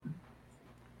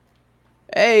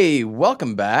Hey,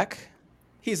 welcome back.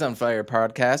 He's on Fire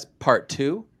Podcast, Part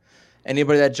 2.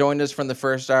 Anybody that joined us from the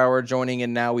first hour, joining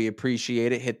in now, we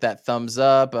appreciate it. Hit that thumbs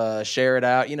up, share it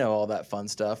out, all that fun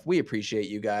stuff. We appreciate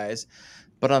you guys.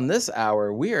 But on this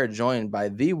hour, we are joined by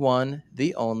the one,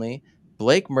 the only,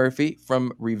 Blake Murphy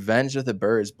from Revenge of the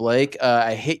Birds. Blake,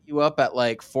 I hit you up at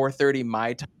like 4:30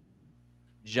 my time,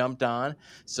 jumped on.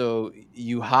 So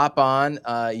you hop on.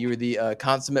 You're the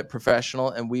consummate professional,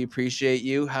 and we appreciate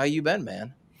you. How you been,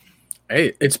 man?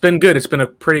 Hey, it's been good. It's been a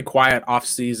pretty quiet off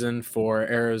season for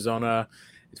Arizona.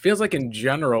 It feels like in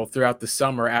general throughout the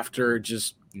summer after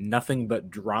just nothing but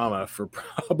drama for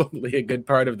probably a good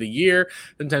part of the year.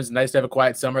 Sometimes it's nice to have a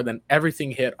quiet summer. Then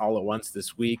everything hit all at once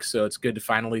this week. So it's good to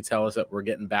finally tell us that we're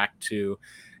getting back to,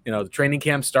 the training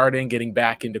camp starting, getting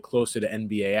back into closer to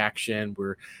NBA action.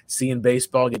 We're seeing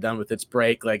baseball get done with its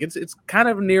break. Like it's kind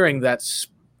of nearing that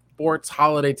sports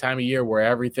holiday time of year where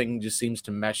everything just seems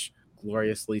to mesh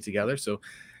gloriously together. So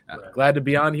glad to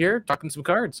be on here talking some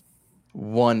cards.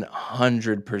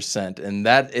 100%. And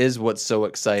that is what's so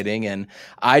exciting. And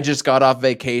I just got off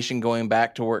vacation going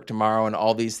back to work tomorrow, and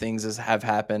all these things have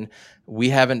happened. We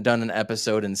haven't done an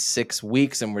episode in 6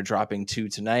 weeks, and we're dropping 2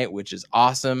 tonight, which is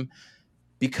awesome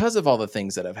because of all the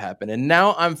things that have happened. And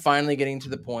now I'm finally getting to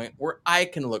the point where I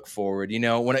can look forward.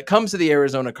 When it comes to the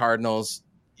Arizona Cardinals,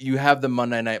 you have the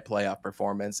Monday night playoff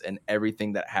performance and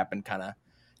everything that happened kind of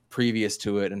previous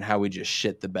to it and how we just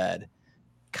shit the bed.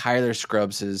 Kyler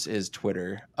scrubs his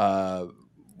Twitter.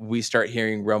 We start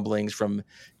hearing rumblings from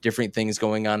different things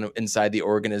going on inside the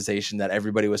organization that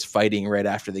everybody was fighting right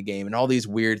after the game and all these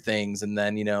weird things. And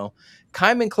then,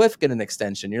 Keim and Cliff get an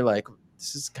extension. You're like,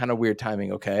 this is kind of weird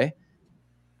timing. Okay.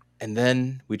 And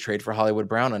then we trade for Hollywood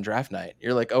Brown on draft night.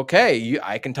 You're like, okay,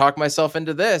 I can talk myself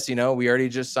into this. We already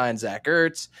just signed Zach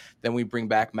Ertz. Then we bring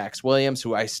back Max Williams,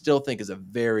 who I still think is a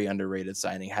very underrated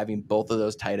signing. Having both of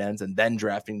those tight ends and then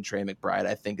drafting Trey McBride,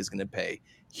 I think is going to pay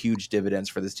huge dividends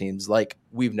for this teams like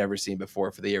we've never seen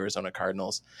before for the Arizona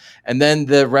Cardinals. And then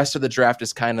the rest of the draft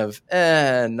is kind of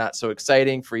not so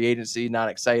exciting. Free agency, not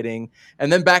exciting.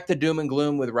 And then back to doom and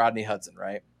gloom with Rodney Hudson,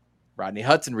 right? Rodney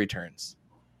Hudson returns.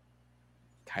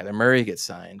 Kyler Murray gets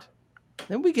signed.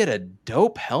 Then we get a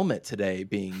dope helmet today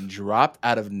being dropped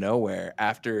out of nowhere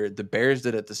after the Bears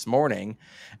did it this morning.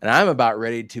 And I'm about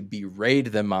ready to berate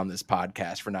them on this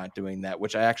podcast for not doing that,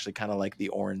 which I actually kind of like the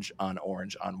orange on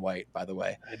white, by the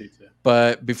way. I do too.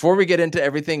 But before we get into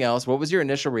everything else, what was your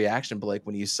initial reaction, Blake,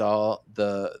 when you saw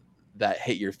that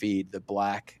hit your feed, the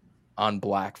black on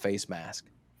black face mask?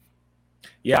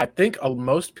 Yeah, I think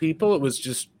most people, it was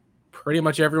just pretty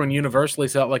much everyone universally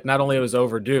felt like not only it was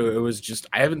overdue, it was just,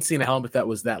 I haven't seen a helmet that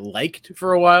was that liked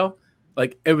for a while.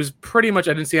 Like it was pretty much,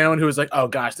 I didn't see anyone who was like, oh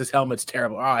gosh, this helmet's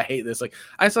terrible. Oh, I hate this. Like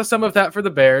I saw some of that for the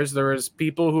Bears. There was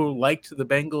people who liked the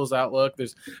Bengals outlook.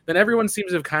 Then everyone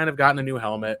seems to have kind of gotten a new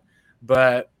helmet,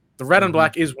 but the red and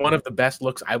black is one of the best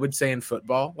looks I would say in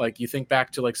football. Like you think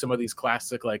back to like some of these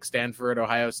classic, like Stanford,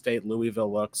 Ohio State,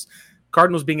 Louisville looks,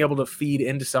 Cardinals being able to feed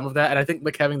into some of that. And I think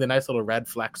like having the nice little red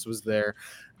flex was there.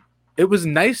 It was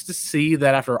nice to see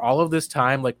that after all of this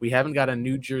time, like we haven't got a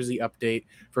new jersey update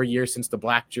for a year since the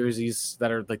black jerseys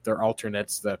that are like their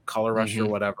alternates, the Color Rush or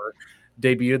whatever,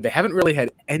 debuted. They haven't really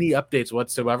had any updates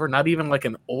whatsoever, not even like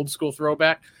an old school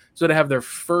throwback. So to have their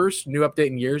first new update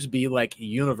in years be like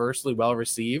universally well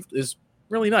received is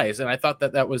really nice. And I thought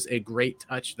that that was a great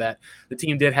touch that the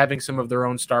team did, having some of their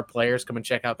own star players come and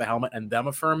check out the helmet and them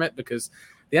affirm it, because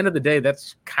at the end of the day,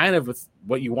 that's kind of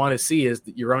what you want to see, is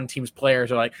that your own team's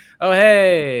players are like, oh,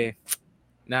 hey,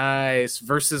 nice,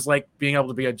 versus like being able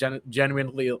to be a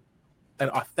genuinely and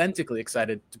authentically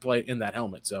excited to play in that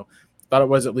helmet. So thought it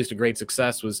was at least a great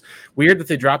success. Was weird that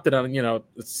they dropped it on,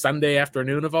 Sunday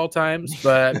afternoon of all times,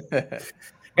 but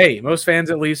hey, most fans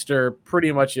at least are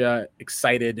pretty much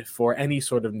excited for any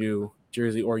sort of new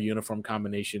jersey or uniform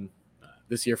combination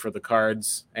this year for the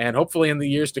Cards. And hopefully in the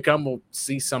years to come, we'll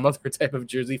see some other type of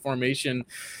jersey formation,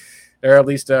 or at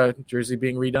least a jersey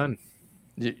being redone.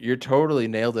 You're totally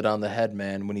nailed it on the head,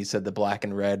 man, when you said the black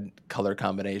and red color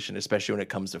combination, especially when it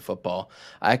comes to football.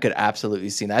 I could absolutely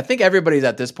see that. I think everybody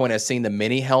at this point has seen the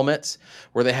mini helmets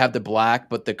where they have the black,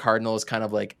 but the cardinal is kind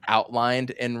of like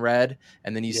outlined in red.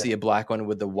 And then you see a black one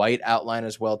with the white outline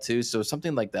as well, too. So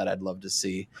something like that I'd love to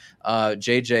see.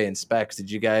 JJ and Specs,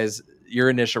 did you guys, your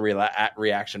initial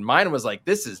reaction? Mine was like,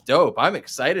 this is dope. I'm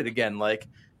excited again. Like,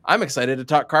 I'm excited to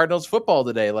talk Cardinals football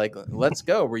today. Like, let's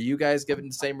go. Were you guys giving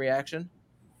the same reaction?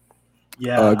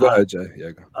 Yeah. Go ahead, Jay.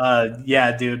 Yeah, go.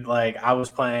 Yeah, dude. Like I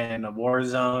was playing a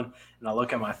Warzone, and I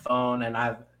look at my phone, and I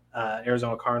have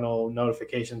Arizona Cardinal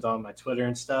notifications on my Twitter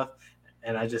and stuff,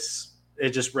 and it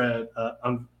just read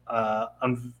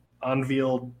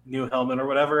unveiled new helmet or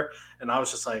whatever, and I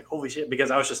was just like, holy shit,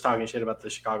 because I was just talking shit about the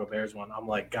Chicago Bears one. I'm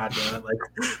like, god damn it,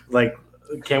 like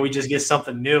can't we just get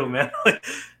something new, man?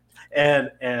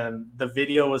 and the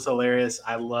video was hilarious.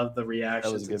 I love the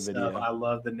reactions and stuff. Video. I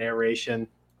love the narration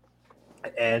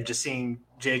and just seeing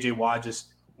JJ Watt just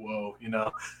whoa,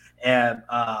 and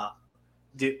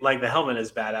dude, like the helmet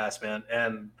is badass, man.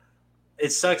 And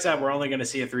it sucks that we're only going to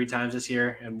see it 3 times this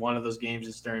year, and one of those games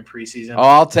is during preseason. Oh,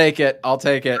 I'll take it. I'll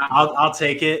take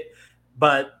it.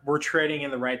 But we're trading in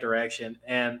the right direction,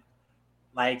 and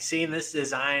like seeing this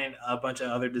design, a bunch of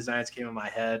other designs came in my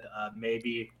head.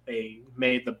 Maybe they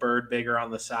made the bird bigger on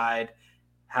the side,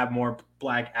 have more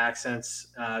black accents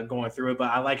going through it. But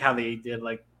I like how they did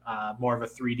like more of a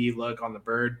 3D look on the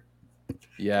bird.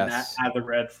 Yes, and add the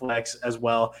red flex as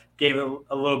well. Gave it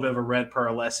a little bit of a red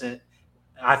pearlescent.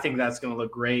 I think that's going to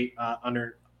look great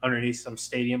underneath some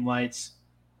stadium lights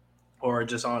or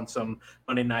just on some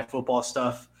Monday Night Football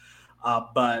stuff.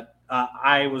 But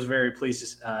I was very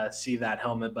pleased to see that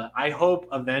helmet. But I hope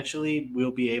eventually we'll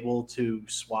be able to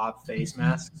swap face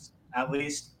masks at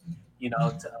least,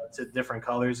 to different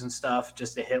colors and stuff,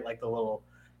 just to hit like the little,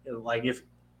 like if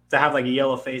to have like a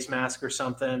yellow face mask or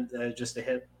something, just to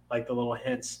hit like the little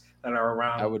hints that are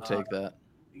around. I would take that.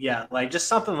 Yeah, like just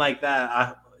something like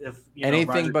that. If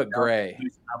anything but gray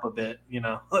up a bit,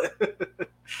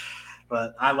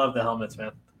 but I love the helmets,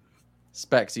 man.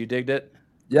 Specs, you digged it?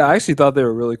 Yeah, I actually thought they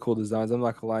were really cool designs. I'm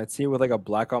not gonna lie. Seeing with like a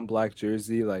black on black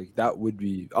jersey, like that would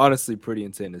be honestly pretty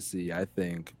insane to see. I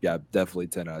think, yeah, definitely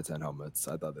 10 out of 10 helmets.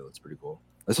 I thought they looked pretty cool,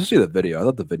 especially the video. I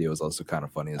thought the video was also kind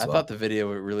of funny as well. I thought the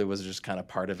video really was just kind of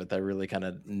part of it that really kind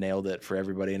of nailed it for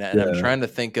everybody. And I'm trying to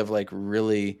think of like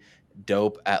really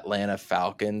dope Atlanta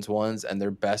Falcons ones, and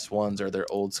their best ones are their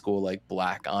old school like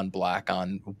black on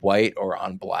white or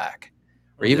on black,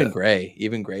 or even gray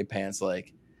pants.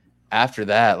 Like after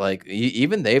that, like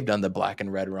even they've done the black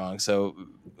and red wrong. So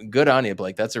good on you,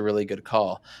 Blake. That's a really good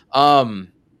call.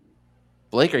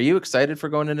 Blake, are you excited for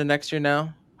going into next year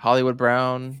now? Hollywood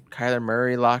Brown, Kyler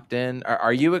Murray locked in.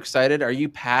 Are you excited? Are you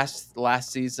past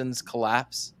last season's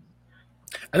collapse?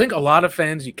 I think a lot of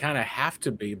fans, you kind of have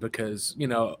to be, because,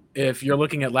 if you're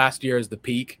looking at last year as the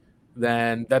peak,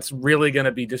 then that's really going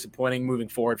to be disappointing moving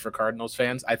forward for Cardinals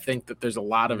fans. I think that there's a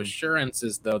lot of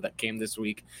assurances, though, that came this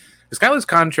week. Because Kyler's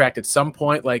contract at some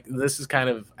point, like this is kind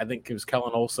of, I think it was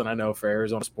Kellen Olson, I know, for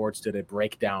Arizona Sports, did a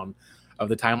breakdown of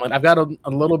the timeline. I've got a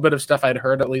little bit of stuff I'd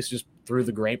heard, at least just through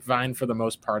the grapevine for the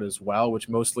most part as well, which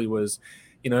mostly was,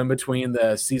 in between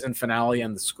the season finale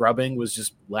and the scrubbing was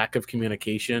just lack of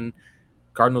communication.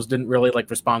 Cardinals didn't really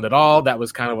respond at all. That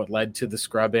was kind of what led to the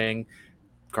scrubbing.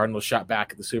 Cardinals shot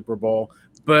back at the Super Bowl,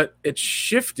 but it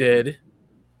shifted.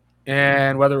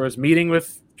 And whether it was meeting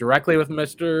directly with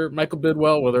Mr. Michael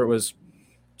Bidwell, whether it was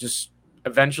just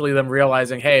eventually them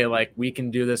realizing, hey, we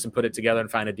can do this and put it together and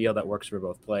find a deal that works for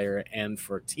both player and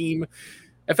for team.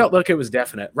 I felt like it was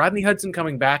definite. Rodney Hudson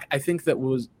coming back, I think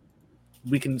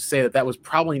we can say that was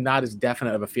probably not as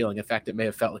definite of a feeling. In fact, it may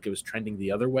have felt like it was trending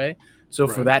the other way. So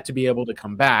for that to be able to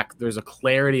come back, there's a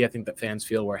clarity I think that fans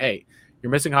feel where, hey, you're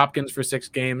missing Hopkins for 6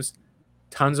 games,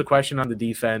 tons of question on the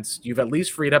defense. You've at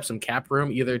least freed up some cap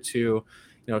room either to,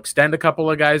 extend a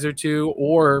couple of guys or 2,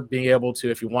 or being able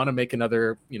to, if you want to make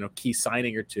another, key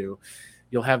signing or 2,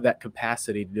 you'll have that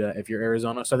capacity to do that if you're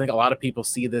Arizona. So I think a lot of people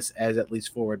see this as at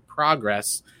least forward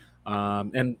progress.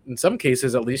 And in some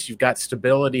cases, at least, you've got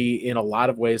stability in a lot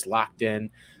of ways locked in,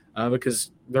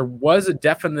 because there was a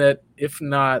definite, if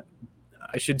not,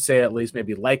 I should say at least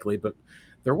maybe likely, but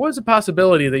there was a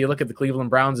possibility that you look at the Cleveland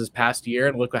Browns this past year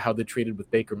and look at how they treated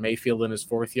with Baker Mayfield in his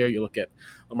 4th year. You look at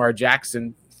Lamar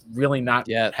Jackson really not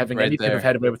having any type of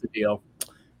headway with the deal.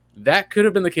 That could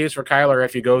have been the case for Kyler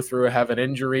if you go through, have an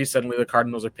injury. Suddenly the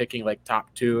Cardinals are picking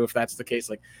top 2, if that's the case.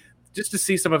 Just to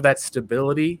see some of that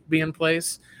stability be in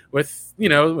place with,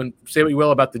 and say what you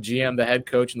will about the GM, the head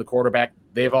coach, and the quarterback,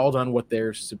 they've all done what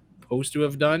they're supposed to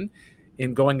have done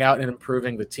in going out and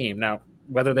improving the team. Now,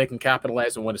 whether they can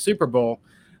capitalize and win a Super Bowl,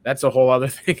 that's a whole other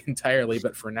thing entirely.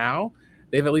 But for now,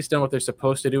 they've at least done what they're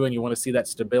supposed to do, and you want to see that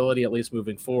stability at least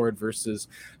moving forward versus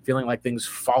feeling like things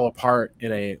fall apart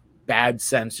in a bad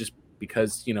sense just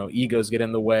because, egos get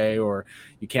in the way or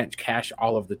you can't cash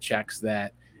all of the checks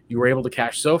that you were able to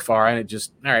cash so far, and it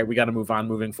just, all right, we got to move on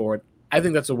moving forward. I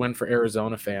think that's a win for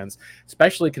Arizona fans,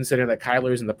 especially considering that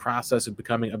Kyler's in the process of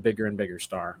becoming a bigger and bigger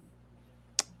star.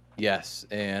 Yes,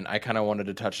 and I kind of wanted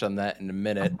to touch on that in a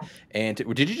minute. And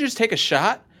did you just take a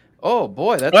shot? Oh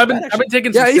boy, Well, I've been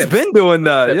taking some Yeah, he's sips. been doing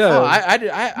that. Yeah. Oh,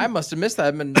 I must have missed that.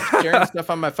 I've been sharing stuff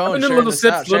on my phone. I've been doing sharing little this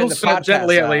out, sips, sharing little the podcast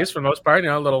gently at out. least for the most part.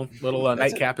 Little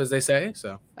nightcap, as they say.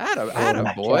 So,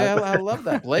 atta boy, I love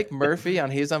that. Blake Murphy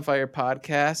on He's on Fire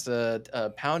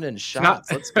podcast, pounding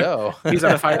shots. Let's go. He's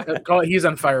on fire. Call it He's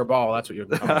on Fireball. That's what you're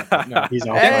calling it. No, He's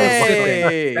on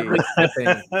Hey, Gently sipping.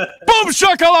 Boom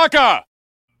shakalaka!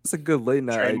 That's a good late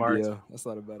night Trademarked. idea. That's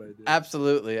not a bad idea.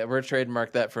 absolutely. We're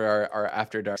trademarked that for our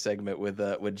After Dark segment with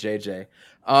JJ.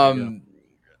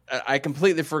 I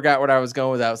completely forgot what I was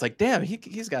going with. I was like, damn,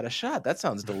 he's got a shot. That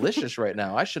sounds delicious right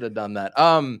now. I should have done that.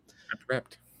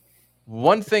 Prepped.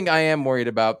 One thing I am worried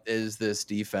about is this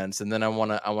defense, and then I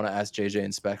wanna ask JJ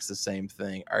and Specs the same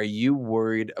thing. Are you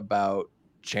worried about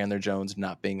Chandler Jones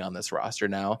not being on this roster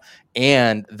now,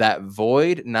 and that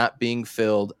void not being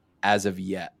filled as of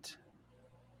yet?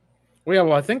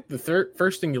 Well, I think the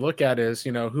first thing you look at is,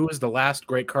 who was the last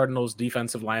great Cardinals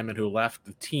defensive lineman who left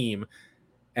the team,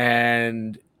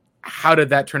 and how did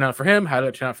that turn out for him? How did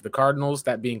it turn out for the Cardinals?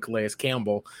 That being Calais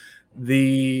Campbell.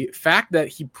 The fact that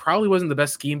he probably wasn't the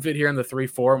best scheme fit here in the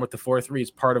 3-4 and with the 4-3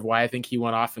 is part of why I think he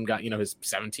went off and got, his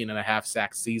 17.5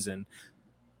 sack season.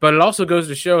 But it also goes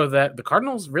to show that the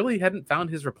Cardinals really hadn't found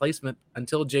his replacement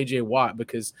until J.J. Watt,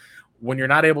 because when you're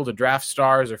not able to draft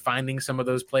stars or finding some of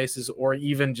those places, or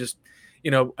even just,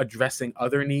 addressing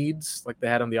other needs like they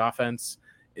had on the offense,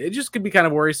 it just could be kind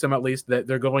of worrisome, at least, that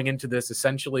they're going into this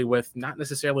essentially with not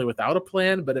necessarily without a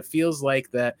plan, but it feels like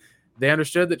that they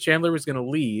understood that Chandler was going to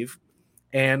leave.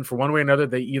 And for one way or another,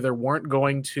 they either weren't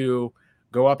going to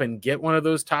go up and get one of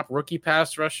those top rookie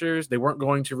pass rushers. They weren't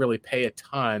going to really pay a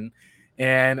ton.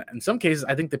 And in some cases,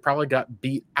 I think they probably got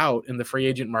beat out in the free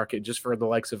agent market just for the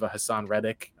likes of a Hassan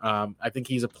Reddick. I think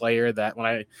he's a player that when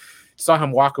I saw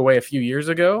him walk away a few years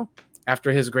ago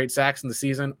after his great sacks in the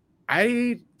season,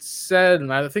 I said,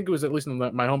 and I think it was at least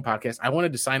on my home podcast, I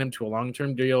wanted to sign him to a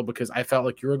long-term deal because I felt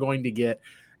like you were going to get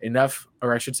enough,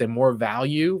 or I should say more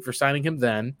value for signing him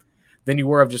than you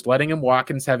were of just letting him walk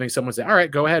and having someone say, all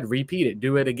right, go ahead, repeat it,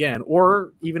 do it again.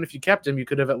 Or even if you kept him, you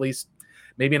could have at least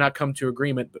maybe not come to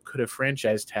agreement, but could have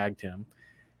franchise tagged him.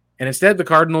 And instead, the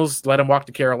Cardinals let him walk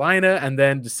to Carolina and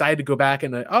then decide to go back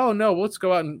and, oh, no, let's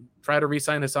go out and try to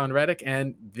re-sign Hassan Reddick.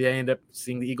 And they end up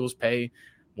seeing the Eagles pay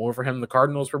more for him than the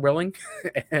Cardinals were willing.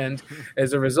 And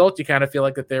as a result, you kind of feel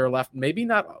like that they were left maybe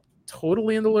not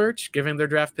totally in the lurch, given their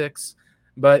draft picks.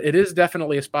 But it is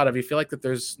definitely a spot of you feel like that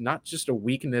there's not just a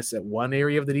weakness at one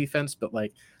area of the defense, but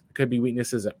like there could be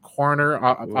weaknesses at corner.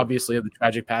 Obviously, the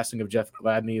tragic passing of Jeff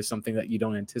Gladney is something that you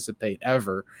don't anticipate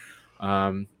ever.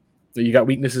 So you got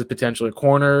weaknesses potentially at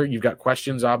corner. You've got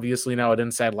questions, obviously, now at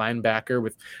inside linebacker,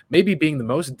 with maybe being the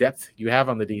most depth you have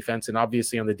on the defense, and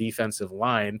obviously on the defensive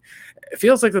line. It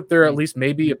feels like that they're at least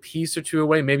maybe a piece or two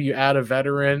away. Maybe you add a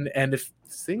veteran, and if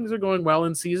things are going well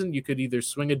in season, you could either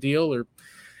swing a deal or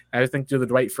I think do the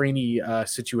Dwight Freeney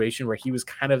situation where he was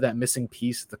kind of that missing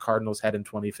piece that the Cardinals had in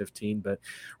 2015. But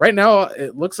right now,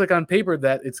 it looks like on paper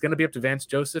that it's going to be up to Vance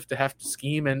Joseph to have to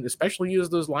scheme and especially use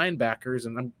those linebackers.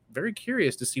 And I'm very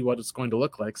curious to see what it's going to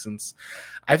look like, since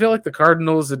I feel like the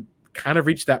Cardinals had kind of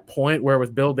reached that point where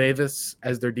with Bill Davis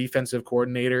as their defensive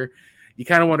coordinator, you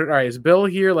kind of wondered, all right, is Bill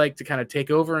here like to kind of take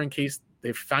over in case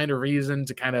they find a reason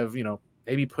to kind of,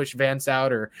 maybe push Vance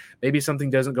out, or maybe something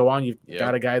doesn't go on. You've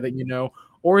got a guy that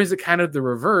or is it kind of the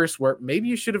reverse where maybe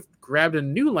you should have grabbed a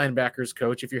new linebackers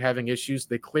coach if you're having issues?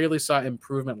 They clearly saw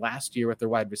improvement last year with their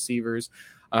wide receivers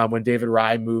when David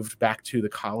Rye moved back to the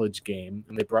college game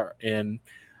and they brought in,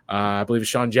 I believe,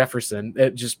 Sean Jefferson.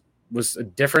 It just was a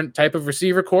different type of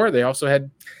receiver core. They also had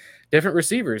different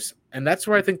receivers. And that's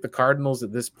where I think the Cardinals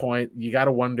at this point, you got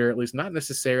to wonder, at least not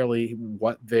necessarily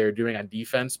what they're doing on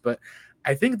defense, but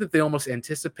I think that they almost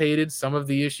anticipated some of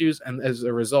the issues and as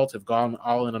a result have gone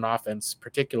all in on offense,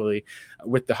 particularly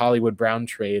with the Hollywood Brown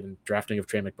trade and drafting of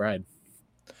Trey McBride.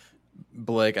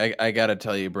 Blake, I got to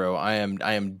tell you, bro, I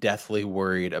am deathly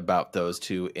worried about those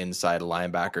two inside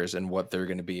linebackers and what they're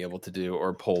going to be able to do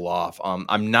or pull off.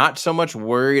 I'm not so much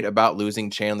worried about losing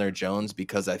Chandler Jones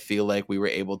because I feel like we were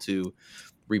able to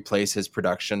replace his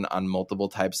production on multiple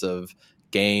types of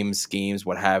games, schemes,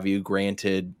 what have you.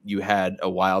 Granted, you had a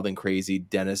wild and crazy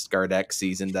Dennis Gardeck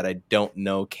season that I don't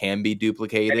know can be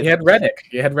duplicated. And you had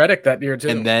Reddick that year too.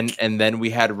 And then we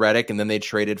had Reddick, and then they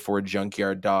traded for a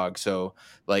junkyard dog. So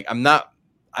like,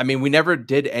 we never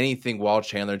did anything while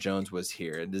Chandler Jones was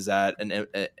here. Is that an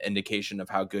indication of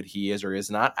how good he is or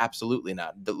is not? Absolutely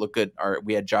not. Look good.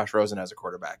 We had Josh Rosen as a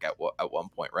quarterback at one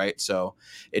point, right? So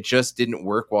it just didn't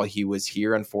work while he was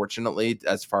here, unfortunately,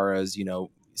 as far as,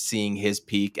 seeing his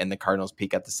peak and the Cardinals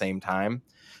peak at the same time.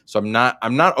 So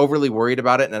I'm not overly worried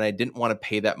about it, and I didn't want to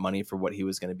pay that money for what he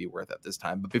was going to be worth at this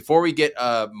time. But before we get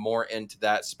more into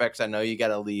that, Specs, I know you got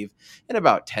to leave in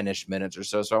about 10-ish minutes or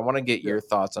so. So I want to get your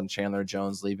thoughts on Chandler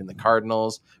Jones leaving the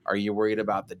Cardinals. Are you worried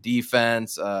about the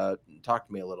defense? Talk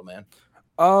to me a little, man.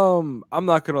 I'm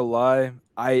not gonna lie.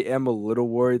 I am a little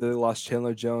worried that they lost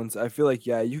Chandler Jones. I feel like,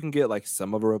 yeah, you can get like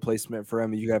some of a replacement for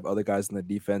him. You have other guys in the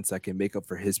defense that can make up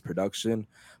for his production.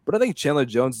 But I think Chandler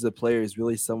Jones as a player is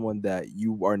really someone that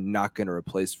you are not going to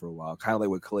replace for a while. Kind of like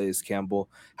with Calais Campbell,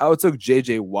 how it took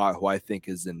JJ Watt, who I think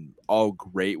is in all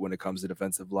great when it comes to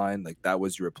defensive line. Like that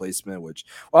was your replacement, which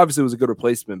obviously was a good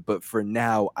replacement. But for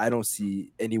now, I don't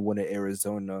see anyone at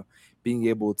Arizona being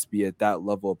able to be at that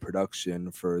level of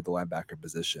production for the linebacker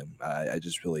position. I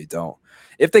just really don't.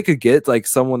 If they could get like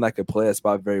someone that could play a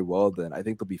spot very well, then I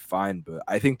think they'll be fine. But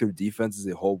I think their defense as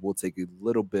a whole will take a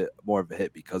little bit more of a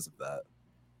hit because of that.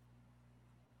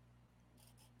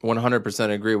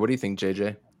 100% agree. What do you think,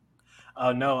 JJ?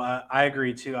 No, I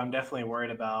agree too. I'm definitely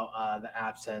worried about the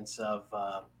absence of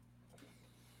God.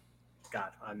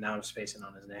 Now I'm spacing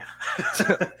on his name.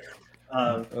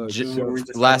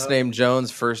 Last name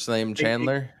Jones, first name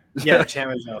Chandler. Yeah,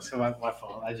 Chandler Jones. My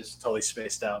fault. I just totally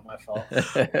spaced out. My fault.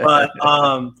 But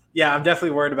yeah, I'm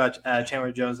definitely worried about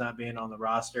Chandler Jones not being on the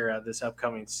roster this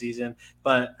upcoming season.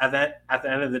 But at the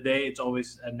end of the day, it's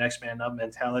always a next man up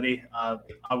mentality.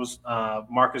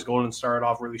 Marcus Golden started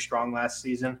off really strong last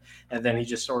season, and then he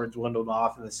just sort of dwindled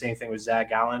off. And the same thing with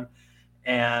Zach Allen.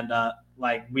 And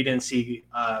we didn't see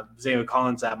Zayvon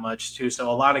Collins that much too. So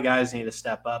a lot of guys need to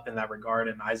step up in that regard.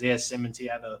 And Isaiah Simmons, he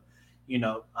had to,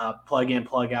 plug in,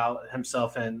 plug out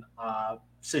himself in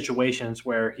situations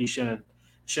where he shouldn't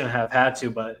have had to,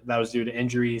 but that was due to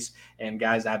injuries and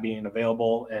guys not being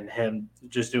available and him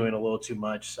just doing a little too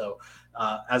much. So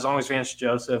as long as Vance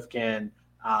Joseph can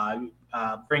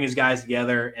bring his guys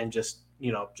together and just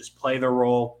play their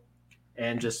role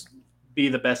and just be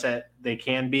the best that they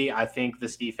can be, I think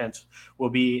this defense will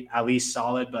be at least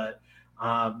solid. But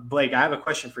Blake, I have a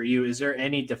question for you. Is there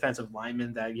any defensive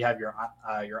lineman that you have your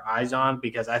eyes on?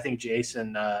 Because I think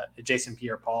Jason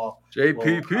Pierre-Paul,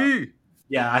 JPP.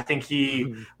 I think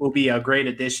he will be a great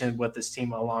addition with this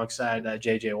team alongside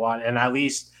JJ Watt, and at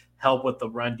least help with the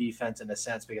run defense in a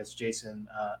sense, because Jason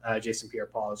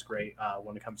Pierre-Paul is great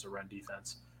when it comes to run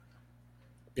defense.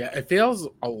 Yeah, it feels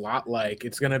a lot like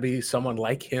it's going to be someone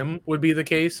like him would be the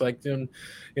case. Like,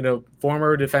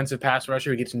 former defensive pass rusher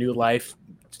who gets new life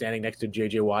standing next to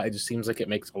J.J. Watt. It just seems like it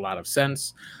makes a lot of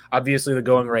sense. Obviously, the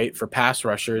going rate for pass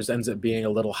rushers ends up being a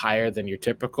little higher than your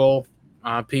typical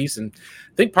piece. And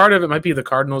I think part of it might be the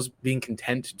Cardinals being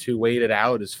content to wait it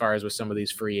out as far as with some of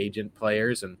these free agent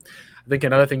players. And I think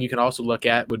another thing you can also look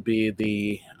at would be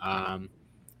the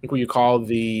what you call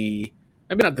the –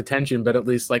 maybe not the tension, but at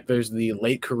least like there's the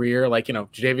late career, like,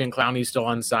 Jadeveon Clowney's still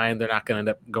unsigned. They're not going to end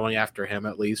up going after him,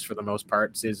 at least for the most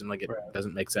part. Season like it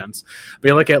doesn't make sense. But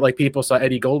you look at like people saw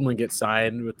Eddie Goldman get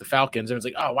signed with the Falcons, and it's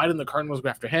like, oh, why didn't the Cardinals go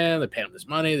after him? They paid him this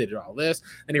money, they did all this,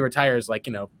 and he retires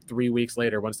 3 weeks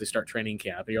later once they start training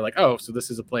camp. And you're like, oh, so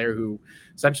this is a player who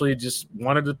essentially just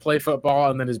wanted to play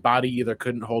football, and then his body either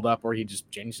couldn't hold up or he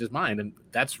just changed his mind. And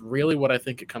that's really what I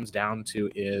think it comes down to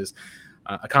is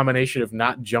a combination of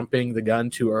not jumping the gun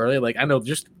too early. Like I know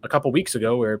just a couple weeks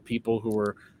ago where people who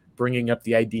were bringing up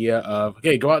the idea of,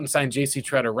 okay, go out and sign JC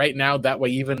Tretter right now. That way,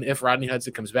 even if Rodney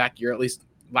Hudson comes back, you're at least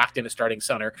locked in a starting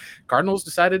center. Cardinals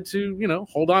decided to,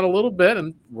 hold on a little bit,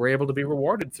 and were able to be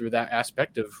rewarded through that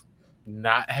aspect of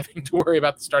not having to worry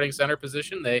about the starting center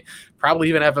position. They probably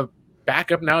even have a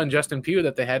backup now in Justin Pugh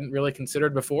that they hadn't really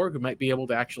considered before, who might be able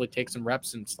to actually take some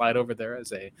reps and slide over there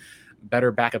as a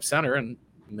better backup center. And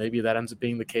maybe that ends up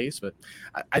being the case. But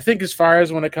I think as far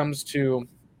as when it comes to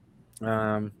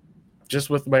just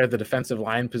with where the defensive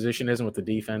line position is and with the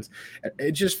defense,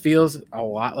 it just feels a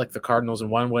lot like the Cardinals in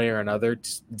one way or another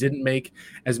didn't make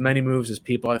as many moves as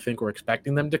people I think were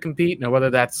expecting them to compete. Now, whether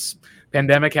that's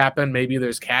pandemic happened, maybe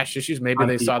there's cash issues, maybe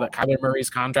they saw that Kyler Murray's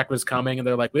contract was coming and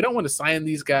they're like, we don't want to sign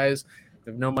these guys.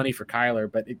 They have no money for Kyler,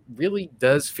 but it really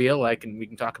does feel like, and we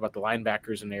can talk about the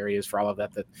linebackers and areas for all of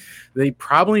that, that they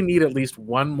probably need at least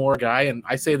one more guy. And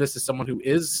I say this as someone who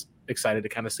is excited to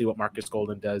kind of see what Marcus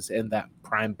Golden does in that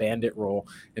prime bandit role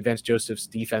in Vance Joseph's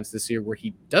defense this year, where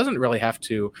he doesn't really have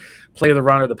to play the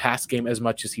run or the pass game as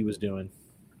much as he was doing.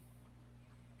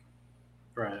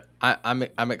 Right.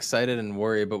 I'm excited and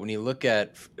worried, but when you look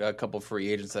at a couple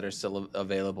free agents that are still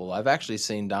available, I've actually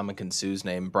seen Ndamukong Suh's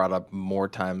name brought up more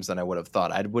times than I would have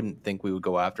thought. I wouldn't think we would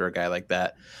go after a guy like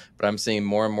that, but I'm seeing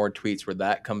more and more tweets where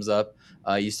that comes up.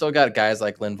 You still got guys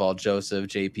like Linval Joseph,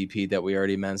 JPP that we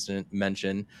already mentioned,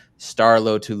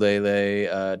 Starlo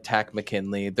Tulele, Tack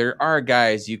McKinley. There are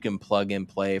guys you can plug and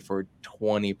play for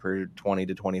 20 to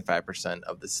 25%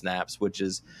 of the snaps, which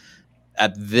is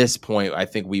at this point, I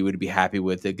think we would be happy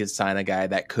with it. Could sign a guy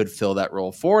that could fill that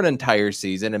role for an entire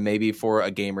season and maybe for a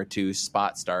game or two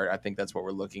spot start. I think that's what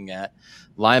we're looking at.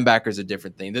 Linebacker is a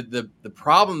different thing. The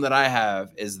problem that I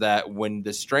have is that when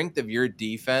the strength of your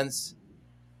defense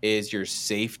is your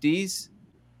safeties,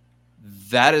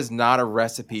 that is not a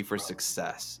recipe for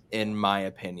success, in my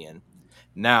opinion.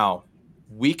 Now,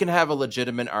 we can have a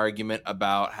legitimate argument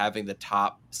about having the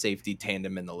top safety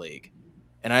tandem in the league.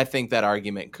 And I think that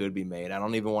argument could be made. I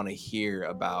don't even want to hear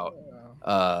about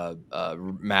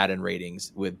Madden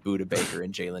ratings with Budda Baker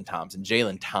and Jalen Thompson.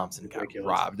 Jalen Thompson got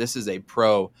robbed. This is a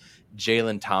pro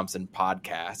Jalen Thompson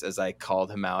podcast, as I called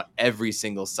him out every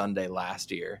single Sunday last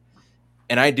year.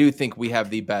 And I do think we have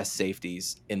the best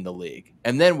safeties in the league.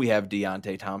 And then we have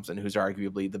Deontay Thompson, who's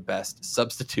arguably the best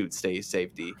substitute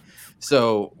safety.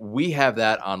 So we have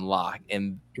that on lock.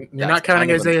 And you're not counting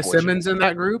Isaiah Simmons in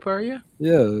that group, are you?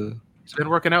 Yeah. He's been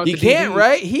working out with he can't,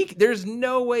 right? There's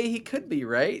no way he could be,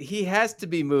 right? He has to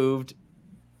be moved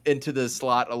into the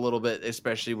slot a little bit,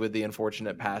 especially with the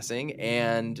unfortunate passing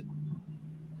and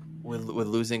with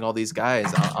losing all these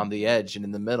guys on the edge and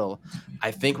in the middle.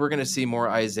 I think we're going to see more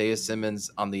Isaiah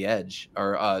Simmons on the edge,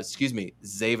 or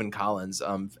Zaven Collins,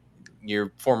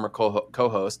 your former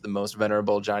co-host, the most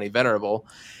venerable Johnny Venerable.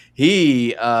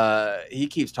 He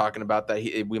keeps talking about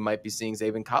that we might be seeing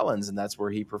Zaven Collins, and that's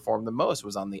where he performed the most,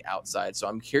 was on the outside. So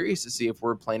I'm curious to see if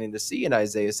we're planning to see an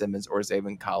Isaiah Simmons or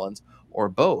Zaven Collins or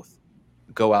both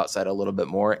go outside a little bit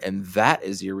more, and that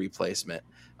is your replacement.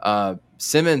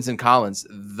 Simmons and Collins,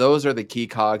 those are the key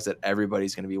cogs that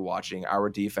everybody's going to be watching. Our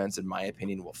defense, in my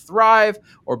opinion, will thrive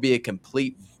or be a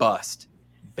complete bust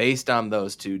based on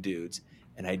those two dudes.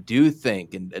 And I do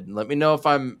think, and let me know if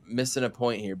I'm missing a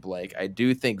point here, Blake, I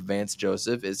do think Vance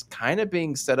Joseph is kind of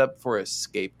being set up for a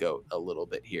scapegoat a little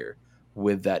bit here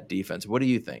with that defense. What do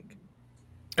you think?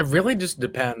 It really just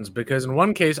depends, because in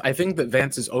one case, I think that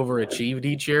Vance has overachieved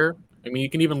each year. I mean, you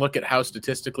can even look at how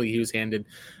statistically he was handed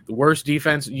the worst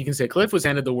defense. You can say Cliff was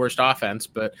handed the worst offense,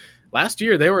 but last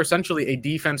year they were essentially a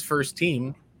defense-first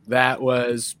team that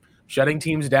was shutting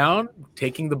teams down,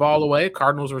 taking the ball away.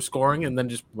 Cardinals were scoring and then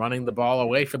just running the ball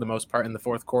away for the most part in the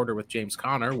fourth quarter with James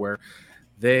Conner, where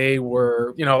they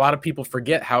were, a lot of people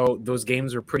forget how those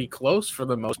games were pretty close for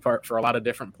the most part for a lot of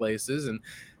different places. And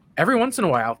every once in a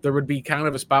while, there would be kind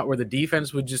of a spot where the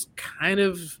defense would just kind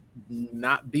of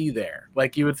not be there.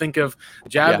 Like you would think of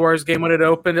Jaguars game when it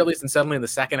opened, at least, and suddenly in the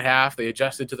second half, they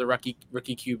adjusted to the rookie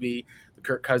QB, the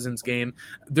Kirk Cousins game.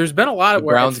 There's been a lot of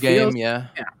where Browns game,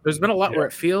 there's been a lot where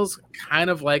it feels kind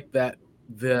of like that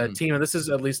the team, and this is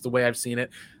at least the way I've seen it,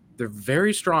 they're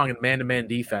very strong in man-to-man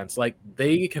defense. Like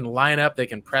they can line up, they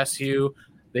can press you,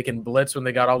 they can blitz when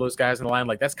they got all those guys in the line.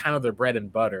 Like that's kind of their bread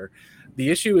and butter. The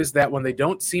issue is that when they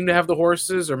don't seem to have the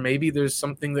horses, or maybe there's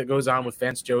something that goes on with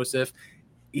Vance Joseph,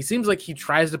 he seems like he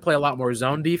tries to play a lot more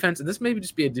zone defense. And this may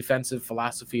just be a defensive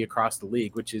philosophy across the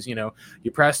league, which is, you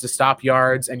press to stop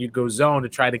yards and you go zone to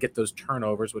try to get those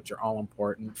turnovers, which are all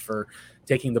important for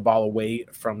taking the ball away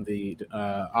from the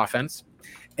offense.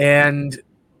 And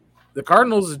the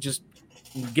Cardinals have just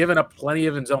given up plenty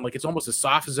of in zone. Like it's almost a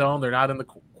soft zone. They're not in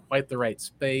quite the right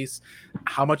space.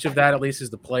 How much of that, at least, is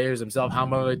the players themselves? How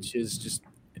much is just,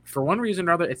 for one reason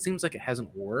or other, it seems like it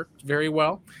hasn't worked very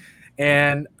well.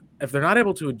 And if they're not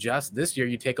able to adjust this year,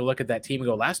 you take a look at that team and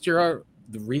go, last year,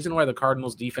 the reason why the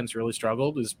Cardinals defense really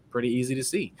struggled is pretty easy to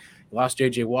see. You lost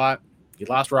J.J. Watt, you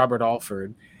lost Robert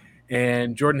Alford,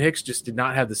 and Jordan Hicks just did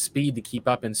not have the speed to keep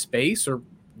up in space, or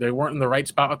they weren't in the right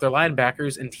spot with their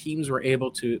linebackers, and teams were able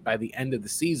to, by the end of the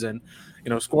season,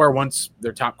 score once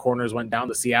their top corners went down.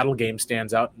 The Seattle game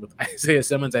stands out with Isaiah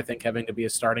Simmons, I think, having to be a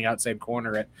starting outside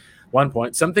corner at one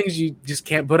point. Some things you just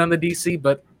can't put on the DC,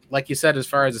 but like you said, as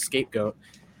far as a scapegoat,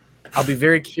 I'll be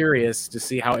very curious to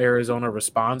see how Arizona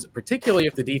responds, particularly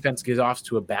if the defense gets off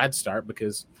to a bad start,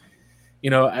 because,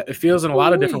 it feels in a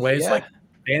lot of different ways like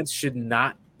Vance should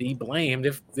not be blamed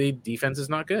if the defense is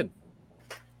not good.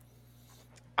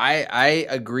 I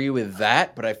agree with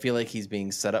that, but I feel like he's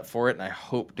being set up for it, and I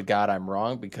hope to God I'm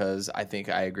wrong, because I think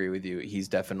I agree with you. He's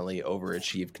definitely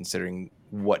overachieved considering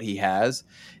what he has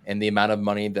and the amount of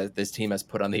money that this team has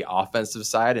put on the offensive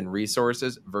side and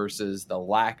resources versus the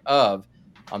lack of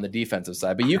on the defensive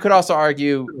side. But you could also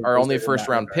argue our only In that first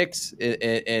round regard. picks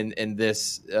in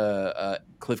this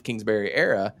Cliff Kingsbury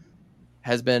era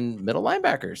has been middle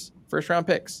linebackers, first round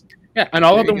picks. Yeah, and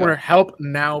all There of you them go. were help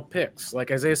now picks.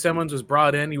 Like Isaiah Simmons was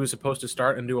brought in, he was supposed to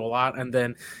start and do a lot, and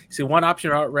then you see one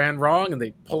option out ran wrong, and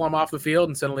they pull him off the field,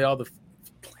 and suddenly all the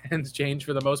plans change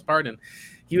for the most part. And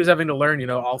he was having to learn,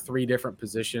 all three different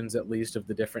positions at least of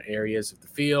the different areas of the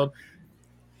field.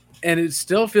 And it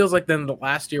still feels like then the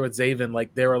last year with Zaven,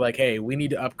 like they were like, hey, we need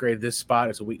to upgrade this spot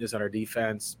as a weakness on our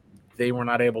defense. They were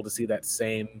not able to see that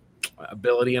same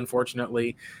ability,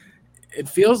 unfortunately. It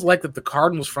feels like that the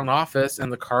Cardinals front office and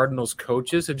the Cardinals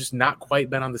coaches have just not quite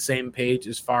been on the same page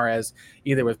as far as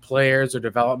either with players or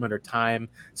development or time.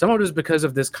 Some of it is because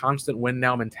of this constant win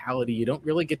now mentality. You don't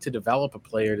really get to develop a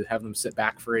player to have them sit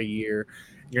back for a year.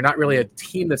 You're not really a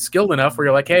team that's skilled enough where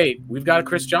you're like, hey, we've got a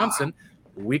Chris Johnson.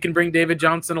 We can bring David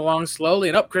Johnson along slowly,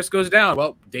 and Chris goes down.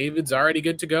 Well, David's already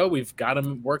good to go. We've got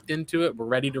him worked into it. We're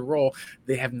ready to roll.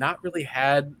 They have not really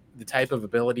had the type of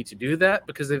ability to do that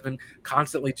because they've been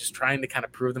constantly just trying to kind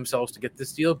of prove themselves to get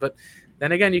this deal. But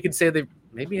then again, you could say they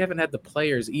maybe haven't had the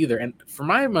players either. And for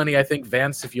my money, I think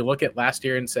Vance, if you look at last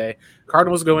year and say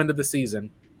Cardinals go into the season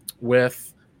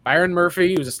with Byron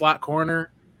Murphy, who's a slot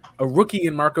corner, a rookie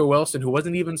in Marco Wilson, who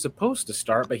wasn't even supposed to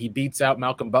start, but he beats out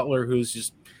Malcolm Butler, who's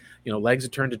just legs are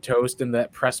turned to toast in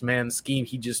that press man scheme.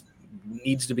 He just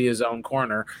needs to be his own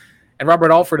corner. And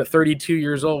Robert Alford at 32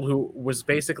 years old, who was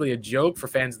basically a joke for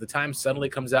fans at the time, suddenly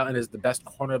comes out and is the best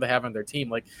corner they have on their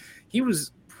team. Like he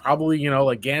was probably,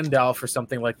 like Gandalf or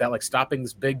something like that, like stopping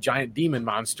this big giant demon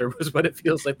monster was what it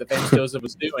feels like that Vance Joseph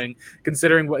was doing,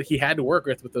 considering what he had to work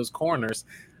with those corners.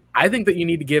 I think that you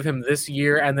need to give him this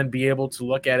year and then be able to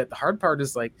look at it. The hard part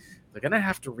is like, they're going to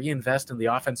have to reinvest in the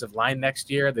offensive line next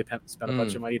year. They've spent a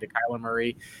bunch of money to Kyler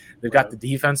Murray. They've got the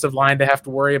defensive line to have to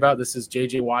worry about. This is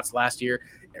J.J. Watt's last year.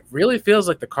 It really feels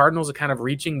like the Cardinals are kind of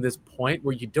reaching this point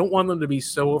where you don't want them to be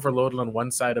so overloaded on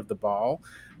one side of the ball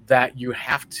that you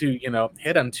have to,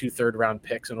 hit on 2 third-round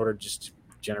picks in order to just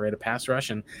generate a pass rush.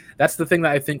 And that's the thing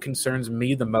that I think concerns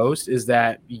me the most is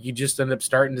that you just end up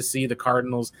starting to see the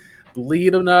Cardinals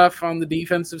bleed enough on the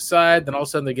defensive side, then all of a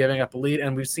sudden they're giving up a lead.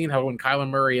 And we've seen how when Kyler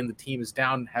Murray and the team is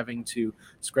down, having to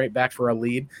scrape back for a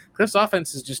lead, Cliff's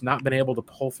offense has just not been able to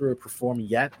pull through or perform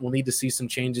yet. We'll need to see some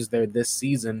changes there this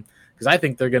season because I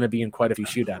think they're going to be in quite a few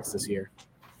shootouts this year.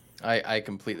 I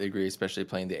completely agree, especially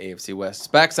playing the AFC West.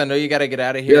 Specs, I know you got to get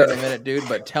out of here in a minute, dude,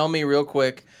 but tell me real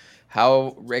quick,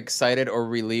 how excited or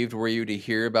relieved were you to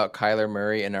hear about Kyler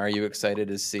Murray, and are you excited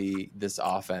to see this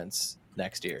offense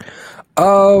next year? I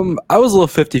was a little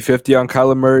 50-50 on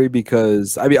Kyler Murray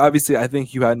because, obviously, I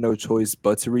think you had no choice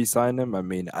but to re-sign him.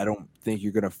 I don't think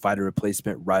you're going to find a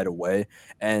replacement right away.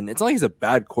 And it's not like he's a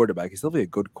bad quarterback. He's definitely a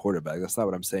good quarterback. That's not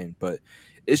what I'm saying. But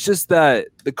it's just that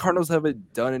the Cardinals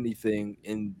haven't done anything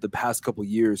in the past couple of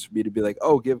years for me to be like,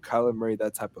 oh, give Kyler Murray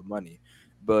that type of money.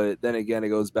 But then again, it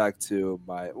goes back to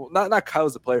not Kyle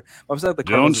as a player. I'm saying the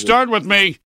Cardinals Don't start with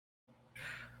me.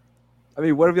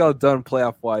 What have y'all done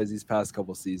playoff-wise these past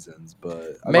couple seasons?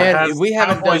 But Man, we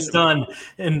haven't done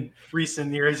in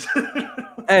recent years.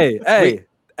 Hey,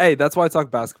 that's why I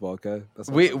talk basketball, okay? That's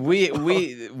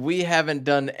we haven't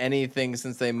done anything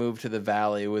since they moved to the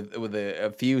Valley with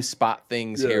a few spot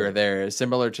things here or there,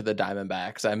 similar to the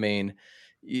Diamondbacks.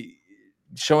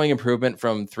 Showing improvement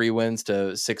from 3 wins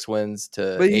to 6 wins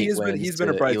to 8 wins. He's been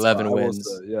a bright 11 spot,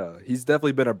 wins. Yeah, he's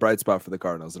definitely been a bright spot for the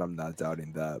Cardinals, and I'm not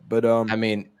doubting that. But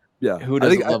yeah, who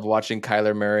doesn't love watching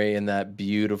Kyler Murray in that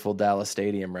beautiful Dallas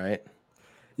stadium, right?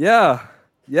 Yeah,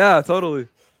 totally.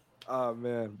 Oh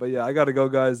man, but yeah, I gotta go,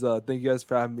 guys. Thank you guys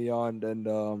for having me on, and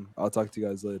I'll talk to you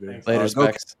guys later. Thanks. Later,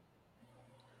 Specs.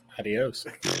 Adios.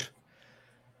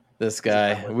 This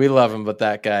guy, we love him, but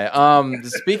that guy.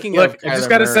 Speaking Look, of, Kyler I just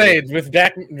gotta Murray, say, with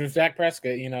Dak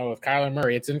Prescott, with Kyler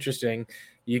Murray, it's interesting.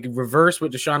 You can reverse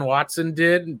what Deshaun Watson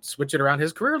did and switch it around.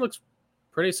 His career looks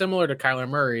pretty similar to Kyler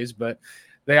Murray's, but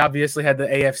they obviously had the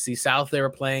AFC South they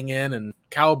were playing in, and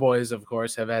Cowboys, of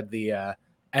course, have had the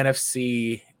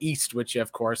NFC East, which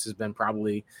of course has been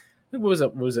probably,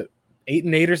 what was it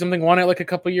 8-8 or something? Won it like a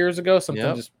couple years ago.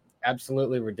 Something just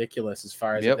absolutely ridiculous as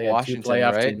far as they had Washington, 2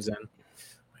 playoff teams in.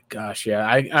 Gosh, yeah,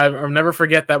 I'll never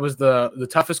forget that was the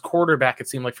toughest quarterback it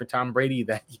seemed like for Tom Brady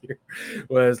that year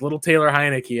was little Taylor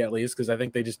Heineke, at least, because I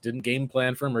think they just didn't game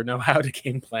plan for him or know how to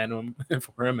game plan him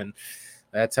for him, and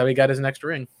that's how he got his next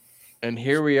ring. And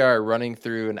here we are running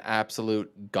through an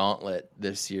absolute gauntlet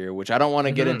this year, which I don't want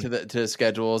to get into the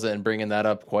schedules and bringing that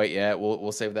up quite yet.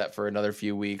 We'll save that for another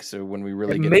few weeks or when we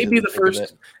really get into the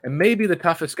first and maybe the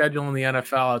toughest schedule in the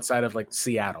NFL outside of like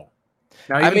Seattle.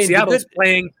 Now, Seattle's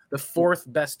playing the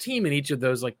fourth best team in each of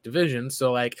those like divisions.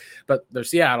 So like, but they're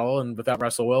Seattle and without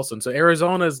Russell Wilson. So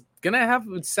Arizona's gonna have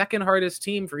the second hardest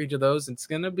team for each of those. It's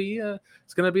gonna be a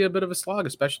bit of a slog,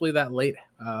 especially that late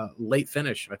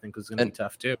finish. I think is gonna be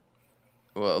tough too.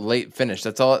 Well, late finish.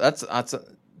 That's all. That's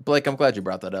Blake. I'm glad you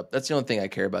brought that up. That's the only thing I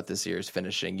care about this year is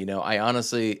finishing. You know, I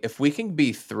honestly, if we can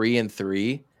be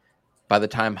 3-3 by the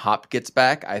time Hop gets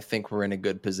back, I think we're in a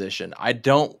good position. I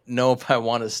don't know if I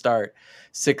want to start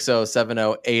 6-0,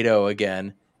 7-0, 8-0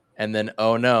 again, and then,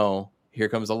 oh no, here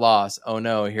comes a loss. Oh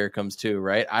no, here comes 2,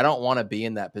 right? I don't want to be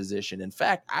in that position. In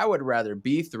fact, I would rather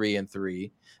be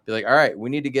 3-3, be like, all right, we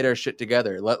need to get our shit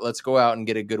together. Let's go out and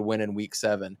get a good win in week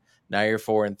 7. Now you're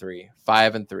 4-3,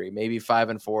 5-3, maybe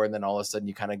 5-4, and then all of a sudden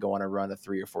you kind of go on a run of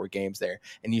 3 or 4 games there,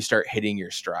 and you start hitting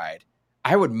your stride.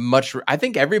 I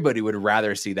think everybody would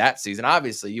rather see that season.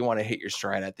 Obviously, you want to hit your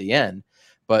stride at the end,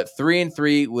 but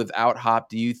 3-3 without Hop,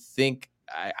 do you think,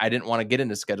 I didn't want to get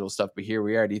into schedule stuff, but here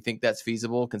we are. Do you think that's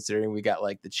feasible considering we got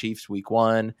like the Chiefs week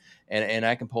 1 and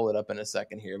I can pull it up in a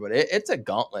second here, but it's a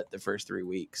gauntlet the first 3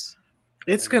 weeks.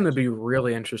 It's going to be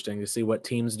really interesting to see what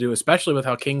teams do, especially with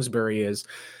how Kingsbury is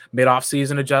made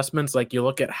off-season adjustments. Like you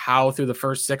look at how through the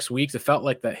first 6 weeks, it felt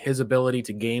like that his ability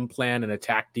to game plan and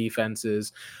attack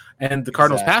defenses and the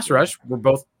Cardinals pass rush were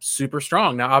both super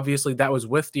strong. Now, obviously that was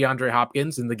with DeAndre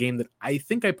Hopkins, in the game that I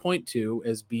think I point to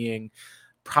as being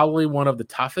probably one of the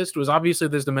toughest was obviously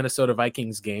there's the Minnesota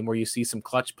Vikings game where you see some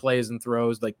clutch plays and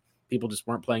throws, like people just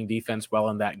weren't playing defense well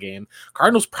in that game.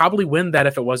 Cardinals probably win that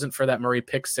if it wasn't for that Murray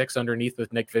pick 6 underneath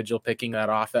with Nick Vigil picking that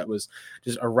off. That was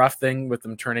just a rough thing with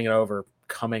them turning it over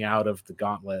coming out of the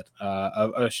gauntlet,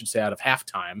 I should say out of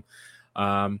halftime.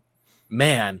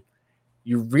 Man,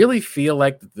 you really feel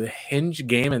like the hinge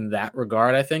game in that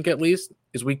regard, I think at least,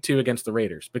 is week 2 against the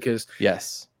Raiders because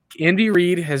yes, Andy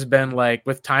Reid has been like,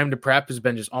 with time to prep, has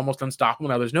been just almost unstoppable.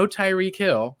 Now there's no Tyreek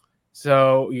Hill.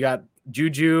 So you got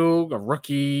Juju, a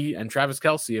rookie, and Travis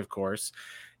Kelce, of course.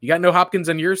 You got no Hopkins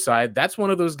on your side. That's one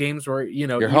of those games where, you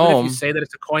know, you're even home. if you say that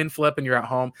it's a coin flip and you're at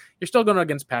home, you're still going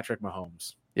against Patrick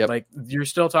Mahomes. Yep. Like you're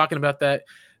still talking about that.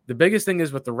 The biggest thing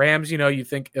is with the Rams, you know, you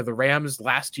think of the Rams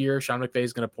last year, Sean McVay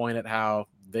is going to point at how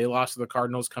they lost to the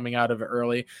Cardinals coming out of it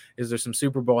early. Is there some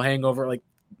Super Bowl hangover? Like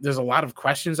there's a lot of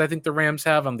questions I think the Rams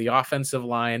have on the offensive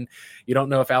line. You don't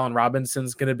know if Allen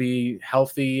Robinson's going to be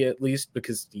healthy, at least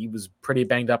because he was pretty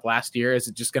banged up last year. Is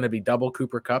it just going to be double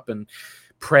Cooper Kupp and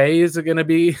pray? Is it going to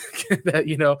be that,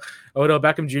 you know, Odell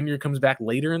Beckham Jr. comes back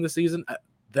later in the season?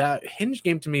 That hinge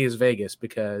game to me is Vegas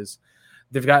because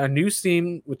they've got a new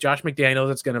scheme with Josh McDaniels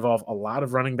that's going to involve a lot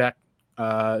of running back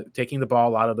taking the ball,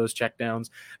 a lot of those checkdowns,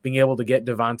 being able to get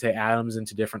Devontae Adams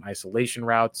into different isolation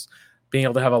routes, being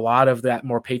able to have a lot of that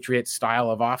more Patriot style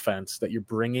of offense that you're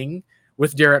bringing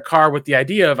with Derek Carr, with the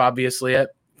idea of obviously if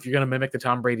you're going to mimic the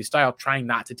Tom Brady style, trying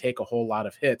not to take a whole lot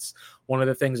of hits. One of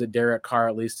the things that Derek Carr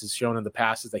at least has shown in the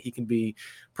past is that he can be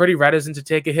pretty reticent to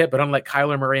take a hit, but unlike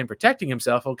Kyler Murray in protecting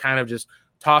himself, he'll kind of just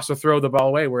toss or throw the ball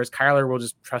away, whereas Kyler will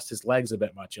just trust his legs a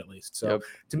bit much at least. So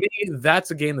to me, that's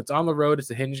a game that's on the road.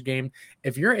 It's a hinge game.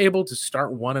 If you're able to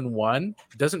start 1-1,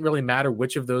 it doesn't really matter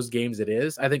which of those games it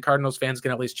is. I think Cardinals fans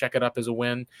can at least check it up as a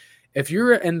win. If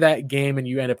you're in that game and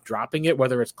you end up dropping it,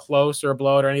 whether it's close or a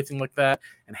blowout or anything like that,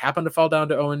 and happen to fall down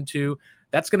to 0-2,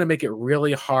 that's going to make it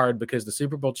really hard because the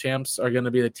Super Bowl champs are going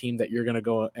to be the team that you're going to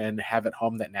go and have at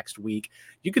home that next week.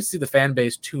 You could see the fan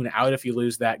base tune out if you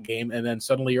lose that game, and then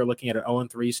suddenly you're looking at an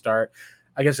 0-3 start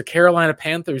against a Carolina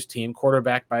Panthers team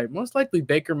quarterbacked by most likely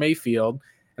Baker Mayfield.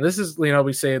 And this is, you know,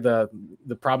 we say the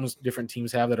problems different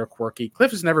teams have that are quirky.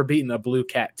 Cliff has never beaten a Blue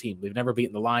Cat team. They've never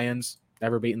beaten the Lions,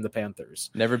 never beaten the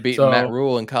Panthers. Never beaten Matt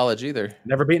Rule in college either.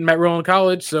 Never beaten Matt Rule in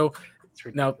college, so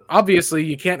now, obviously,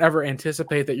 you can't ever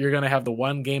anticipate that you're going to have the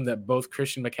one game that both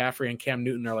Christian McCaffrey and Cam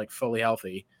Newton are like fully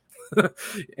healthy.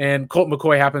 And Colt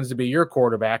McCoy happens to be your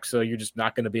quarterback, so you're just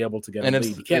not going to be able to get a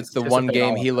lead. It's the one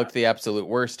game he looked the absolute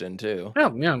worst in, too.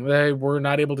 Yeah, they were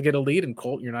not able to get a lead, and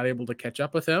Colt, you're not able to catch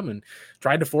up with him, and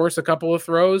tried to force a couple of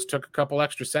throws, took a couple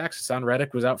extra sacks. Hassan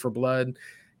Reddick was out for blood.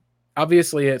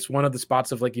 Obviously, it's one of the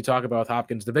spots of, like you talk about with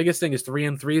Hopkins. The biggest thing is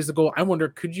 3-3 is the goal. I wonder,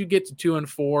 could you get to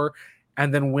 2-4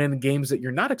 and then win games that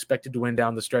you're not expected to win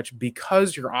down the stretch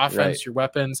because your offense, your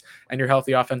weapons, and your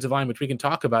healthy offensive line, which we can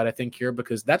talk about, I think, here,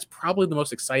 because that's probably the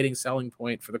most exciting selling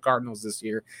point for the Cardinals this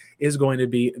year is going to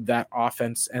be that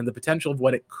offense and the potential of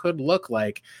what it could look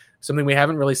like, something we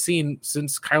haven't really seen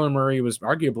since Kyler Murray was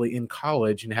arguably in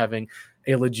college and having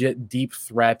a legit deep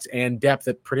threat and depth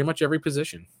at pretty much every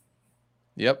position.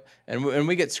 Yep. And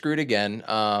we get screwed again.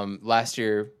 Last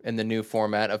year in the new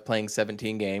format of playing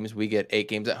 17 games, we get 8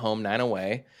 games at home, 9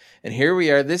 away. And here we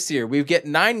are this year. We get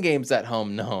 9 games at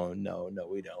home. No,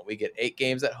 we don't. We get 8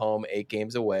 games at home, 8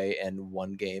 games away, and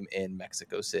 1 game in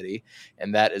Mexico City.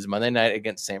 And that is Monday night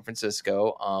against San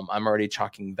Francisco. I'm already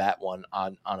chalking that one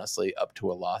on, honestly, up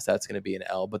to a loss. That's going to be an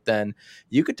L. But then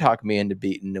you could talk me into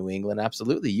beating New England.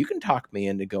 Absolutely. You can talk me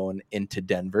into going into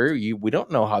Denver. We don't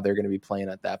know how they're going to be playing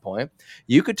at that point.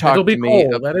 You could talk It'll be to me.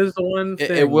 cold. That is the one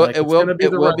thing. It will. Like, It it's will. gonna be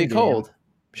It the will run be game. cold.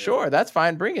 Sure, that's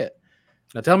fine. Bring it.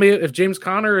 Now tell me if James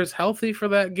Conner is healthy for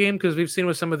that game, because we've seen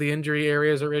with some of the injury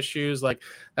areas or issues, like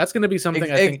that's going to be something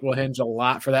I think will hinge a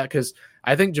lot for that, because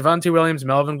I think Javonte Williams,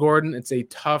 Melvin Gordon, it's a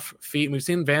tough feat. And we've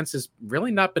seen Vance has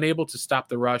really not been able to stop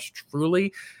the rush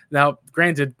truly. Now,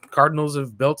 granted, Cardinals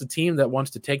have built a team that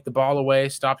wants to take the ball away,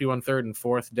 stop you on 3rd and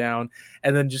 4th down,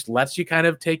 and then just lets you kind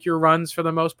of take your runs for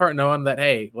the most part, knowing that,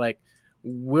 hey, like,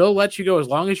 we'll let you go as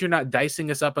long as you're not dicing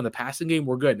us up in the passing game.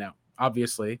 We're good now.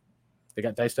 Obviously, they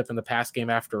got diced up in the pass game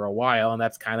after a while, and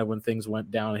that's kind of when things went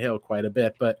downhill quite a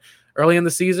bit. But early in the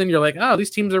season, you're like, oh,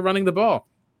 these teams are running the ball.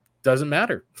 Doesn't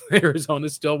matter.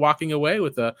 Arizona's still walking away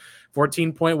with a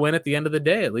 14-point win at the end of the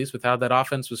day, at least with how that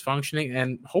offense was functioning.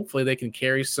 And hopefully they can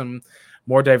carry some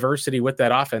more diversity with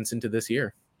that offense into this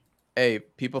year. Hey,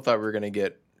 people thought we were going to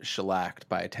get shellacked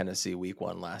by Tennessee week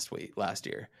 1 last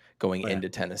year going into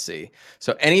Tennessee.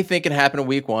 So anything can happen in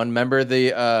week 1. Remember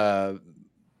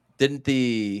didn't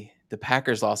the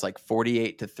Packers lost like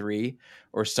 48-3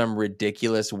 or some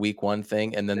ridiculous week 1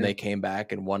 thing, and then they came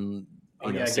back and won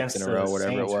 6 in a row,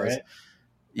 whatever Saints, it was. right?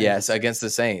 Yes, against the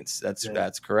Saints.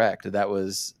 That's correct. That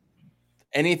was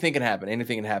anything can happen.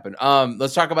 Anything can happen.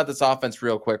 Let's talk about this offense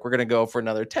real quick. We're gonna go for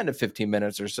another 10 to 15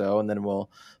 minutes or so, and then we'll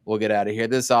get out of here.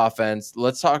 This offense.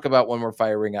 Let's talk about when we're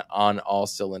firing on all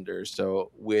cylinders.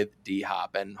 So with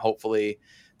D-Hop, and hopefully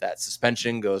that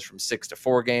suspension goes from 6 to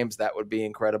 4 games. That would be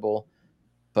incredible.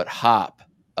 But Hop,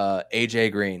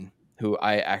 AJ Green, who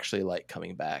I actually like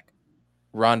coming back,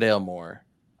 Rondale Moore,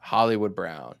 Hollywood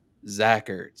Brown, Zach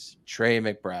Ertz, Trey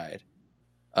McBride,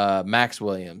 Max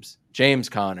Williams, James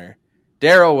Conner,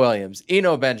 Darrell Williams,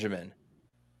 Eno Benjamin,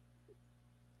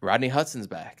 Rodney Hudson's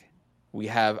back. We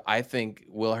have, I think,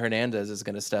 Will Hernandez is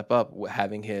going to step up,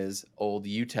 having his old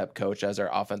UTEP coach as our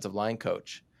offensive line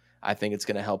coach. I think it's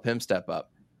going to help him step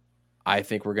up. I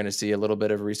think we're going to see a little bit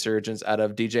of resurgence out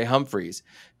of DJ Humphries.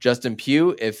 Justin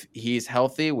Pugh, if he's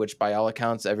healthy, which by all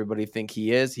accounts everybody think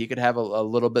he is, he could have a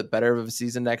little bit better of a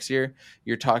season next year.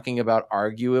 You're talking about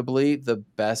arguably the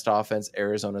best offense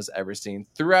Arizona's ever seen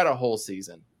throughout a whole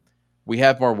season. We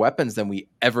have more weapons than we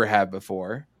ever have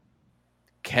before.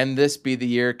 Can this be the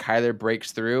year Kyler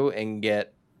breaks through and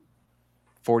get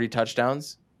 40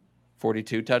 touchdowns,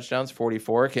 42 touchdowns,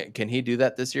 44? Can he do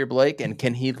that this year, Blake? And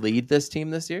can he lead this team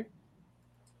this year?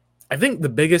 I think the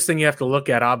biggest thing you have to look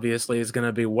at, obviously, is going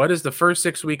to be what does the first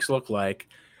 6 weeks look like?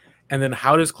 And then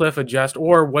how does Cliff adjust,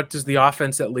 or what does the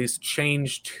offense at least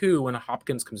change to when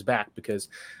Hopkins comes back? Because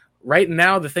right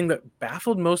now, the thing that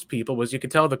baffled most people was you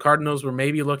could tell the Cardinals were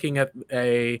maybe looking at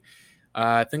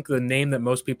I think the name that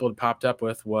most people had popped up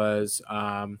with was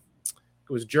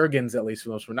it was Jergens, at least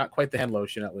for most. Not quite the hand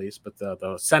lotion, at least, but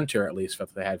the center, at least,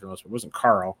 that they had for most. It wasn't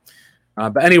Carl.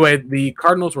 But anyway, the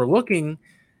Cardinals were looking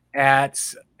at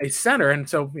a center, and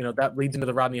so that leads into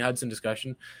the Rodney Hudson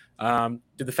discussion.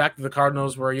 Did the fact that the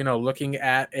Cardinals were looking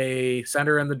at a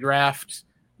center in the draft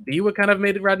be what kind of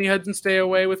made Rodney Hudson stay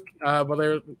away with while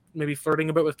they're maybe flirting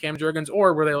a bit with Cam Jurgens,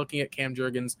 or were they looking at Cam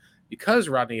Jurgens because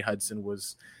Rodney Hudson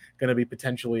was going to be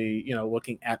potentially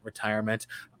looking at retirement?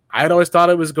 I had always thought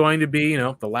it was going to be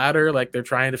the latter, like they're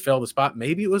trying to fill the spot.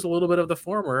 Maybe it was a little bit of the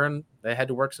former, and they had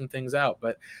to work some things out.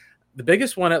 But the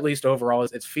biggest one, at least overall,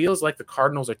 is it feels like the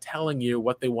Cardinals are telling you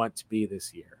what they want to be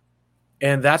this year.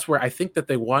 And that's where I think that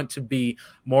they want to be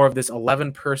more of this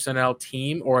 11 personnel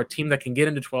team, or a team that can get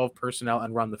into 12 personnel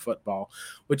and run the football,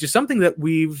 which is something that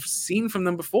we've seen from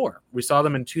them before. We saw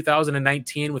them in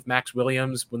 2019 with Max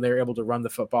Williams when they were able to run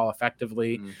the football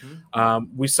effectively.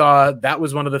 Mm-hmm. We saw that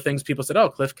was one of the things people said, oh,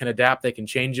 Cliff can adapt. They can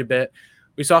change a bit.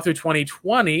 We saw through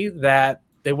 2020 that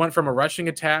they went from a rushing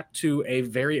attack to a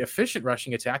very efficient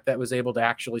rushing attack that was able to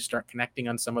actually start connecting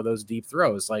on some of those deep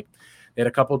throws. Like they had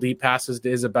a couple deep passes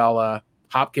to Isabella.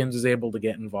 Hopkins was able to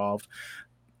get involved.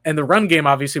 And the run game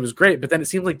obviously was great, but then it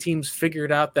seems like teams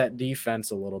figured out that defense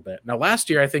a little bit. Now, last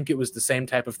year, I think it was the same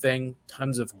type of thing,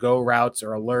 tons of go routes or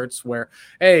alerts where,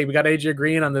 hey, we got AJ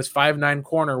Green on this 5'9"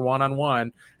 corner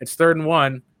one-on-one. It's 3rd and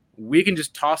 1. We can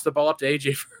just toss the ball up to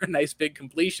AJ for a nice big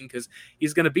completion because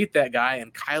he's going to beat that guy,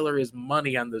 and Kyler is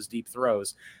money on those deep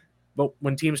throws. But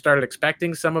when teams started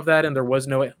expecting some of that and there was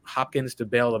no Hopkins to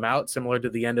bail them out, similar to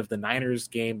the end of the Niners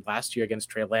game last year against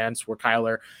Trey Lance, where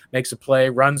Kyler makes a play,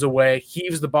 runs away,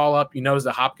 heaves the ball up, he knows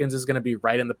that Hopkins is going to be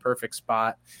right in the perfect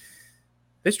spot.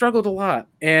 They struggled a lot.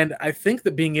 And I think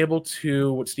that being able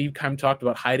to, what Steve Keim talked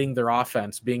about, hiding their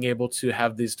offense, being able to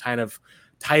have these kind of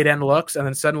tight end looks, and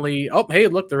then suddenly, oh, hey,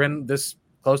 look, they're in this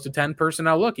close to 10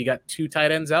 personnel look. You got 2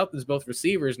 tight ends out. There's both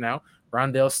receivers now.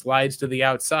 Rondale slides to the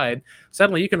outside.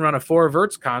 Suddenly you can run a 4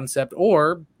 verts concept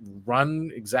or run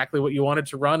exactly what you wanted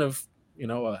to run of,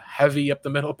 a heavy up the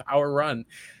middle power run.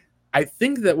 I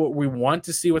think that what we want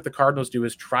to see what the Cardinals do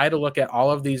is try to look at all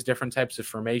of these different types of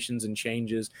formations and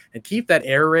changes and keep that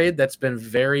air raid that's been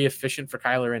very efficient for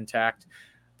Kyler intact,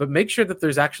 but make sure that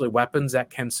there's actually weapons that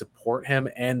can support him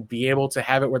and be able to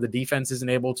have it where the defense isn't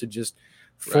able to just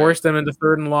force them into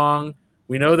 3rd and long.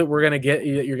 We know that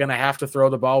you're going to have to throw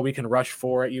the ball. We can rush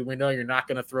for it. We know you're not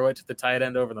going to throw it to the tight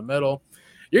end over the middle.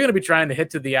 You're going to be trying to hit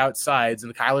to the outsides,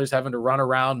 and Kyler's having to run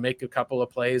around, make a couple of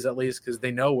plays at least because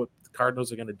they know what the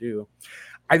Cardinals are going to do.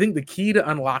 I think the key to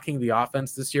unlocking the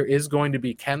offense this year is going to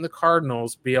be, can the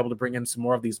Cardinals be able to bring in some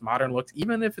more of these modern looks,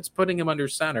 even if it's putting him under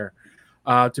center,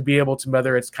 to be able to,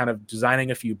 whether it's kind of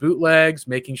designing a few bootlegs,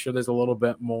 making sure there's a little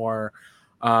bit more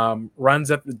runs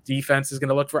that the defense is going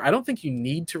to look for. I don't think you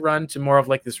need to run to more of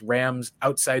like this Rams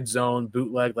outside zone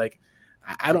bootleg, like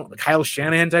Kyle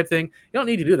Shanahan type thing. You don't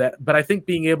need to do that, but I think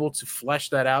being able to flesh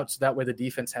that out so that way the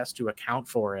defense has to account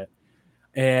for it,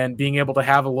 and being able to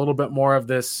have a little bit more of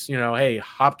this, hey,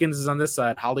 Hopkins is on this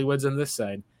side, Hollywood's on this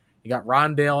side. You got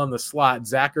Rondale in the slot,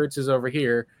 Zach Ertz is over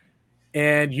here,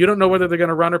 and you don't know whether they're going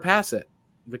to run or pass it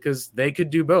because they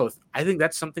could do both. I think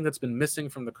that's something that's been missing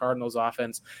from the Cardinals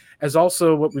offense. As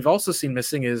also what we've also seen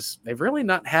missing is they've really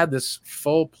not had this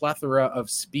full plethora of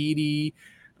speedy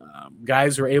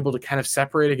guys who are able to kind of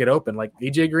separate and get open. Like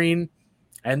AJ Green,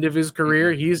 end of his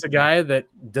career, he's a guy that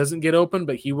doesn't get open,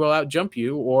 but he will out jump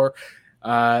you. Or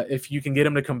if you can get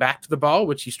him to come back to the ball,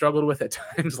 which he struggled with at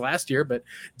times last year, but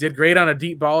did great on a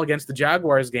deep ball against the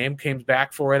Jaguars game, came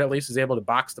back for it, at least is able to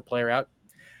box the player out.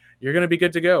 You're going to be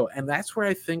good to go. And that's where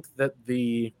I think that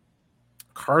the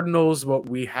Cardinals, what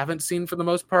we haven't seen for the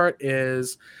most part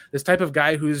is this type of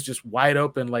guy who's just wide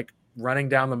open, like running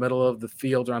down the middle of the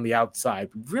field or on the outside.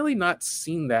 We've really not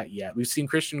seen that yet. We've seen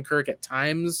Christian Kirk at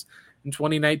times in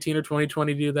 2019 or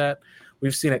 2020 do that.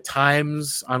 We've seen at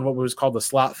times on what was called the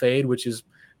slot fade, which is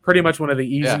pretty much one of the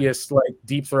easiest like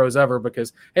deep throws ever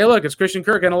because, hey, look, it's Christian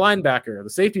Kirk and a linebacker. The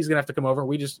safety's going to have to come over.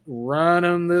 We just run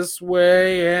him this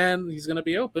way, and he's going to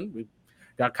be open. We've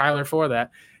got Kyler for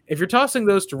that. If you're tossing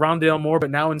those to Rondale Moore,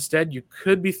 but now instead you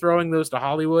could be throwing those to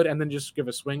Hollywood and then just give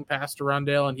a swing pass to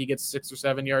Rondale and he gets 6 or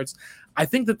 7 yards, I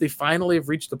think that they finally have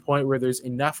reached the point where there's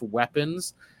enough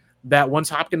weapons that once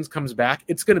Hopkins comes back,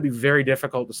 it's going to be very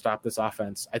difficult to stop this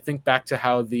offense. I think back to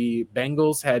how the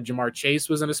Bengals had Jamar Chase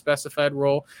was in a specified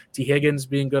role, T. Higgins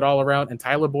being good all around, and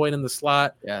Tyler Boyd in the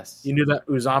slot. Yes. You knew that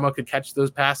Uzama could catch those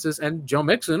passes, and Joe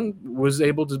Mixon was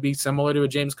able to be similar to a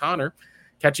James Conner,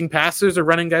 catching passes or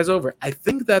running guys over. I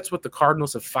think that's what the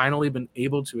Cardinals have finally been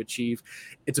able to achieve.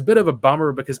 It's a bit of a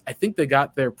bummer because I think they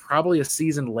got there probably a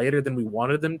season later than we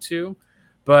wanted them to.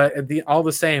 But all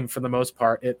the same, for the most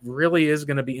part, it really is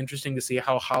going to be interesting to see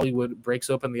how Hollywood breaks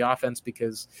open the offense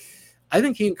because I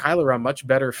think he and Kyler are a much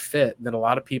better fit than a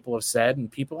lot of people have said.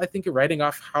 And people, I think, are writing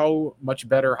off how much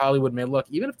better Hollywood may look,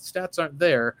 even if the stats aren't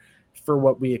there for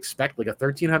what we expect, like a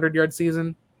 1,300-yard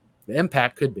season. The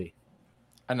impact could be.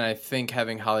 And I think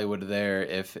having Hollywood there,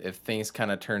 if things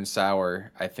kind of turn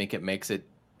sour, I think it makes it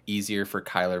easier for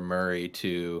Kyler Murray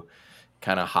to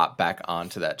kind of hop back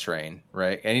onto that train,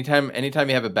 right? Anytime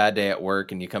you have a bad day at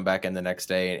work and you come back in the next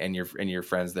day and your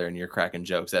friends there and you're cracking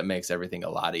jokes, that makes everything a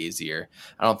lot easier.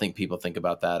 I don't think people think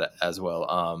about that as well.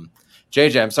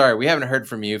 JJ, I'm sorry, we haven't heard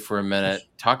from you for a minute.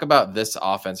 Talk about this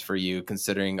offense for you,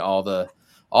 considering all the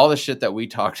shit that we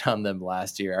talked on them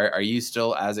last year. Are you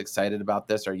still as excited about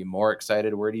this? Are you more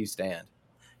excited? Where do you stand?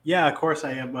 Yeah, of course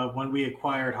I am. When we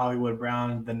acquired Hollywood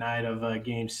Brown the night of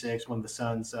Game 6, when the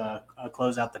Suns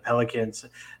closed out the Pelicans,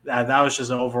 that was just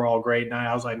an overall great night.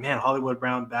 I was like, man, Hollywood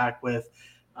Brown back with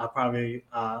probably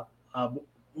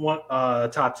one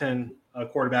top 10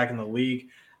 quarterback in the league.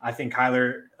 I think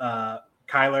Kyler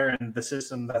and the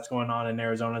system that's going on in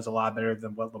Arizona is a lot better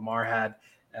than what Lamar had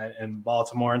in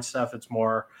Baltimore and stuff. It's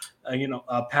more,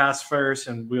 pass first,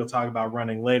 and we'll talk about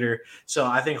running later. So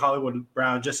I think Hollywood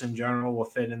Brown just in general will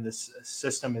fit in this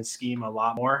system and scheme a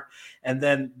lot more. And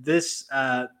then this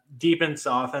deepens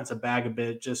the offensive bag a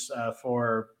bit just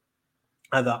for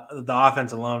the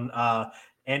offense alone.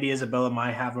 Andy Isabella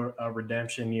might have a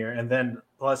redemption year. And then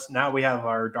plus now we have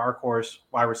our dark horse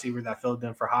wide receiver that filled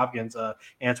in for Hopkins,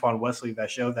 Antoine Wesley,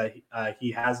 that showed that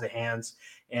he has the hands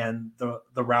and the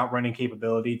route running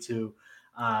capability to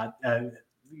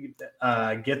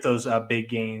get those big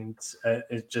gains.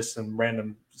 It's just some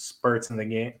random spurts in the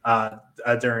game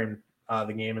during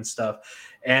the game and stuff.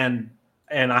 And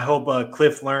I hope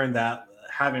Cliff learned that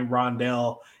having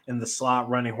Rondell in the slot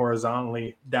running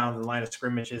horizontally down the line of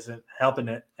scrimmage isn't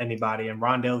helping anybody. And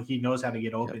Rondell, he knows how to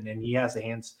get open, and he has the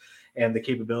hands and the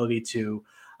capability to,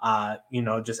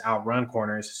 just outrun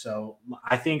corners. So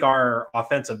I think our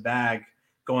offensive bag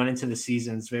going into the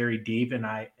season is very deep, and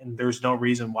there's no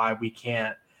reason why we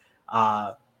can't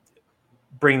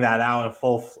bring that out in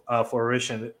full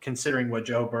fruition, considering what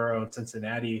Joe Burrow and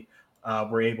Cincinnati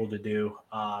were able to do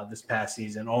this past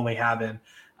season, only having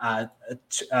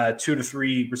 2 to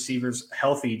 3 receivers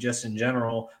healthy just in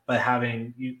general, but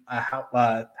having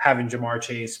Jamar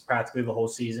Chase practically the whole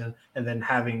season, and then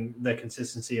having the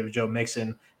consistency of Joe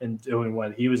Mixon and doing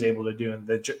what he was able to do, and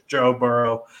the Joe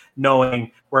Burrow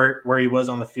knowing where he was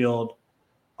on the field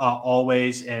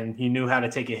always, and he knew how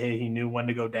to take a hit. He knew when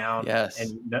to go down. Yes.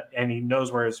 And he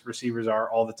knows where his receivers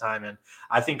are all the time. And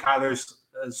I think Kyler's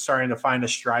starting to find a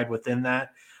stride within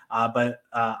that. But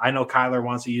I know Kyler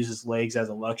wants to use his legs as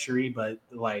a luxury, but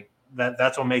like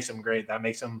that's what makes him great. That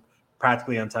makes him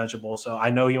practically untouchable. So I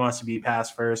know he wants to be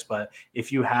pass first, but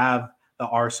if you have the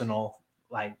arsenal,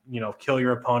 kill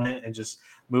your opponent and just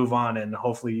move on, and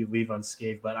hopefully you leave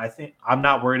unscathed. But I think I'm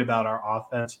not worried about our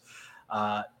offense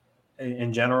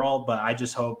in general, but I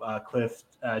just hope Cliff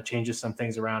changes some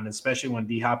things around, especially when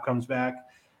D-Hop comes back.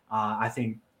 I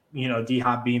think,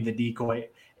 D-Hop being the decoy,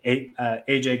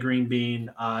 AJ Green being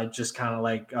just kind of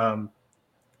like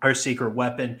our secret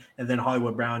weapon, and then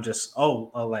Hollywood Brown just,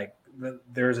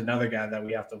 there's another guy that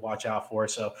we have to watch out for.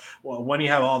 So when you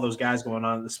have all those guys going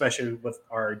on, especially with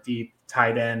our deep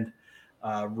tight end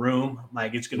room,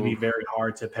 it's going to be very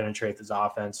hard to penetrate this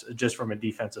offense just from a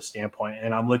defensive standpoint.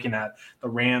 And I'm looking at the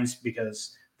Rams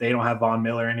because they don't have Von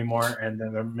Miller anymore, and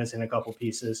then they're missing a couple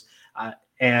pieces.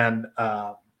 And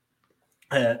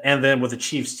then with the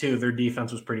Chiefs too, their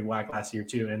defense was pretty whack last year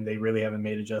too, and they really haven't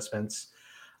made adjustments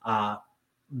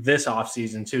this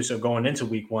offseason too. So going into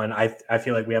week 1, I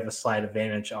feel like we have a slight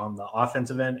advantage on the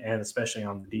offensive end and especially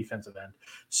on the defensive end.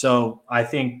 So I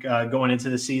think going into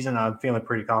the season, I'm feeling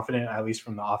pretty confident, at least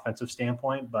from the offensive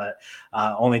standpoint, but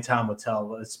only time will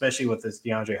tell, especially with this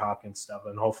DeAndre Hopkins stuff,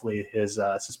 and hopefully his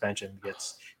suspension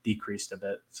gets decreased a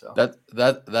bit. So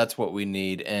that's what we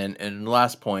need. And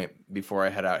last point before I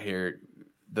head out here,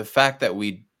 the fact that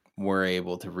we were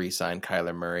able to re-sign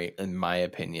Kyler Murray, in my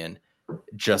opinion,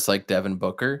 just like Devin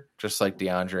Booker, just like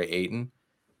DeAndre Ayton,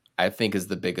 I think is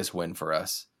the biggest win for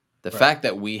us. The fact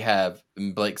that we have,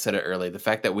 and Blake said it earlier, the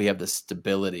fact that we have the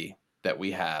stability that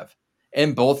we have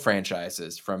in both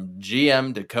franchises, from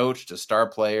GM to coach to star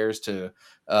players to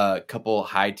a couple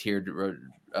high-tiered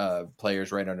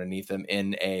players right underneath them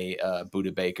in a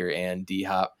Budda Baker and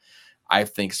D-Hop, I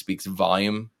think speaks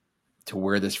volume to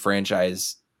where this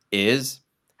franchise is,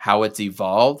 how it's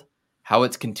evolved, how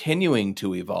it's continuing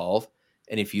to evolve.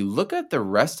 And if you look at the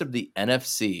rest of the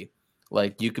NFC,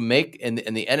 you can make in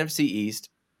the NFC East,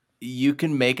 you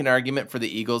can make an argument for the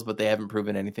Eagles, but they haven't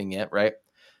proven anything yet, right?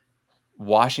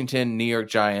 Washington, New York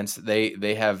Giants,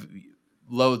 they have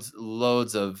loads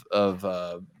of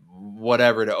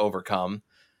whatever to overcome.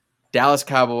 Dallas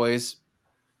Cowboys,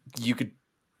 you could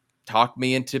talk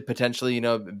me into potentially,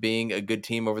 being a good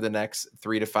team over the next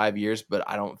 3 to 5 years, but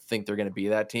I don't think they're going to be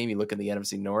that team. You look in the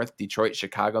NFC North, Detroit,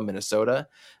 Chicago, Minnesota,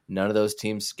 none of those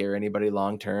teams scare anybody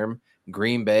long-term.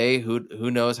 Green Bay,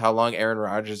 who knows how long Aaron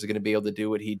Rodgers is going to be able to do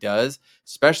what he does,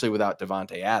 especially without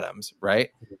Devontae Adams,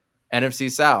 right?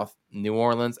 NFC South, New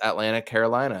Orleans, Atlanta,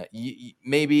 Carolina.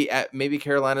 Maybe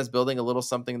Carolina's building a little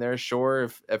something there, sure,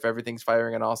 if everything's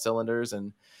firing on all cylinders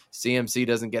and CMC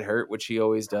doesn't get hurt, which he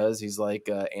always does. He's like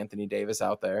Anthony Davis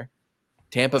out there.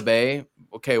 Tampa Bay,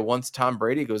 okay, once Tom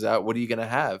Brady goes out, what are you going to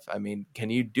have? I mean, can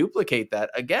you duplicate that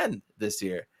again this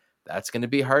year? That's going to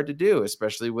be hard to do,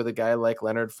 especially with a guy like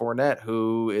Leonard Fournette,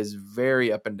 who is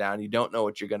very up and down. You don't know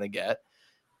what you're going to get.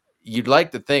 You'd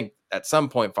like to think at some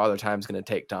point Father Time's going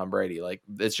to take Tom Brady.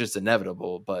 It's just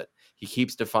inevitable, but he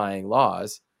keeps defying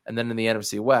laws. And then in the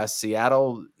NFC West,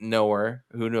 Seattle, nowhere.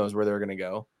 Who knows where they're going to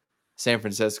go? San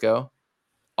Francisco,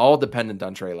 all dependent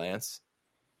on Trey Lance.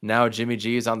 Now Jimmy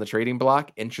G is on the trading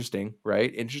block. Interesting,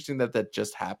 right? Interesting that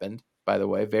just happened, by the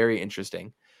way. Very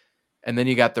interesting. And then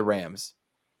you got the Rams.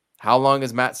 How long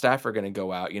is Matt Stafford going to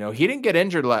go out? He didn't get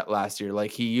injured last year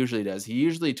like he usually does. He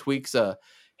usually tweaks a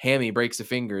hammy, breaks a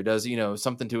finger, does,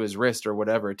 something to his wrist or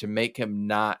whatever to make him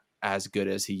not as good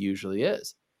as he usually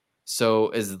is.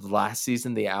 So is last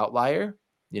season the outlier?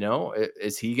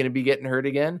 Is he going to be getting hurt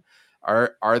again?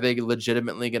 Are they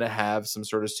legitimately going to have some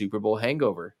sort of Super Bowl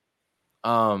hangover?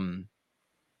 I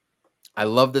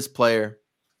love this player,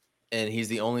 and he's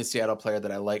the only Seattle player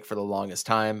that I like for the longest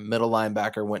time. Middle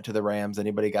linebacker, went to the Rams.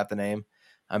 Anybody got the name?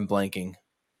 I'm blanking.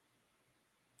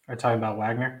 Are you talking about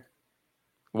Wagner?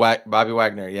 Bobby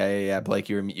Wagner. Yeah. Blake,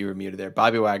 you were muted there.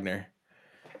 Bobby Wagner.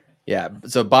 Yeah.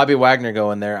 So Bobby Wagner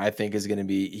going there, I think, is going to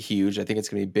be huge. I think it's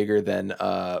going to be bigger than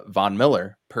Von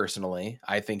Miller, personally.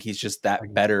 I think he's just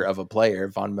that better of a player.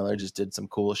 Von Miller just did some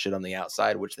cool shit on the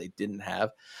outside, which they didn't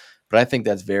have. But I think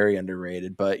that's very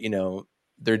underrated. But,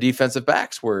 their defensive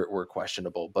backs were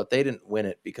questionable, but they didn't win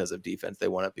it because of defense. They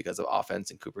won it because of offense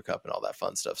and Cooper Kupp and all that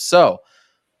fun stuff. So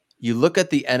you look at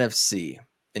the NFC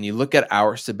and you look at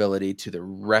our stability to the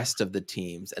rest of the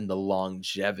teams and the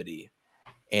longevity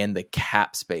and the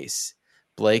cap space.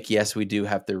 Blake, yes, we do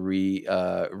have to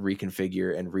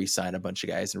reconfigure and re-sign a bunch of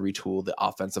guys and retool the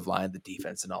offensive line, the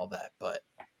defense, and all that. But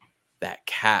that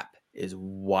cap is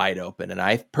wide open. And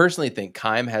I personally think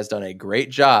Keim has done a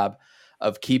great job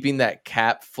of keeping that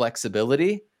cap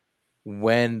flexibility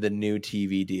when the new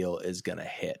TV deal is going to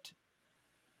hit.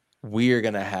 We are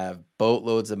going to have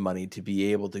boatloads of money to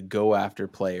be able to go after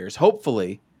players.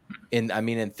 Hopefully, in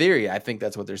theory, I think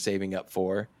that's what they're saving up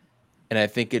for. And I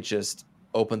think it just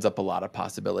opens up a lot of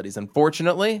possibilities.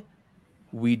 Unfortunately,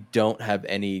 we don't have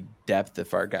any depth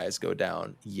if our guys go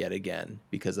down yet again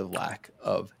because of lack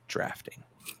of drafting.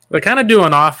 They kind of do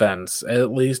on offense,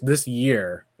 at least this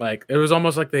year. Like, it was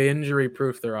almost like they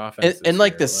injury-proof their offense. And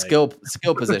like the skill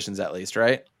positions, at least,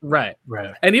 right? Right.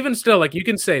 And even still, like, you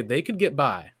can say they could get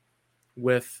by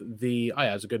with the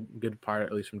it's a good part,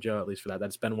 at least from Joe, at least for that.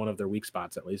 That's been one of their weak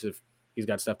spots, at least, if he's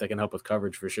got stuff that can help with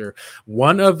coverage for sure.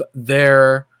 One of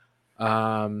their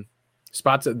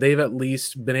spots that they've at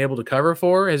least been able to cover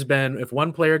for has been if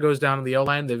one player goes down in the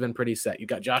O-line, they've been pretty set. You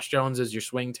got Josh Jones as your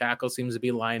swing tackle, seems to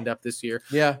be lined up this year.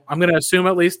 Yeah. I'm going to assume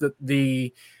at least that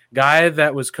the guy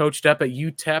that was coached up at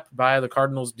UTEP by the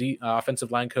Cardinals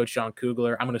offensive line coach, Sean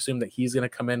Kugler, I'm going to assume that he's going to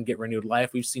come in and get renewed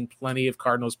life. We've seen plenty of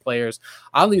Cardinals players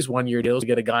on these one-year deals to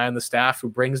get a guy on the staff who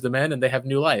brings them in and they have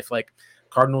new life. Like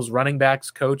Cardinals running backs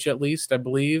coach, at least, I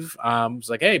believe, was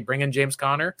like, hey, bring in James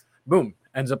Conner. Boom.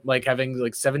 Ends up like having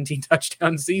like 17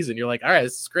 touchdown season. You're like, all right,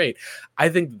 this is great. I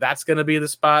think that's going to be the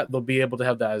spot. They'll be able to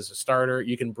have that as a starter.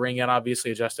 You can bring in,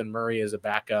 obviously, Justin Murray as a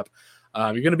backup.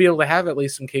 You're going to be able to have at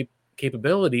least some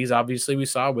capabilities. Obviously, we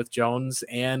saw with Jones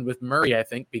and with Murray, I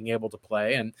think, being able to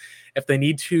play. And if they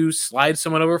need to slide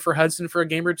someone over for Hudson for a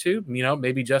game or two,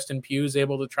 maybe Justin Pugh is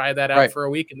able to try that out for a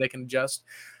week and they can adjust.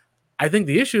 I think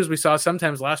the issues we saw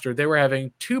sometimes last year, they were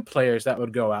having two players that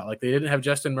would go out. Like they didn't have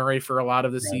Justin Murray for a lot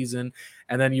of the season.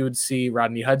 And then you would see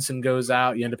Rodney Hudson goes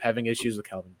out. You end up having issues with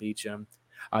Kelvin Beachum.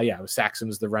 It was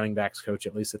Saxon's the running backs coach,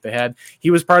 at least that they had. He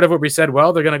was part of what we said,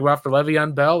 well, they're going to go after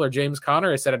Le'Veon Bell or James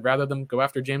Conner. I said, I'd rather them go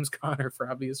after James Conner for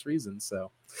obvious reasons.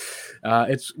 So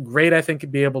it's great, I think, to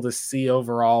be able to see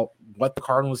overall what the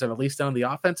Cardinals have at least done on the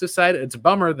offensive side. It's a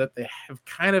bummer that they have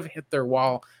kind of hit their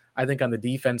wall, I think, on the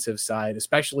defensive side,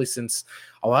 especially since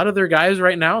a lot of their guys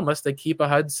right now, unless they keep a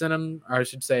Hudson, or I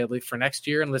should say at least for next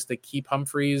year, unless they keep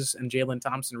Humphreys and Jalen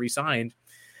Thompson re-signed,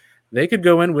 they could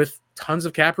go in with tons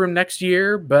of cap room next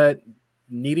year, but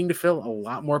needing to fill a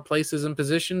lot more places and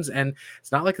positions. And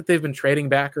it's not like that they've been trading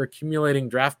back or accumulating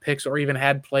draft picks or even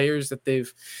had players that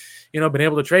they've, been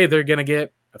able to trade. They're going to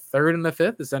get a third and a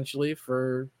fifth essentially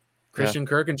for Christian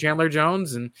Kirk and Chandler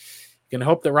Jones. And you can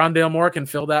hope that Rondale Moore can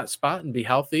fill that spot and be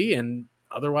healthy. And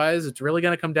otherwise it's really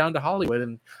going to come down to Hollywood.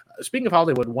 And speaking of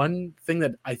Hollywood, one thing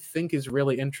that I think is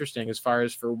really interesting as far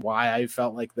as for why I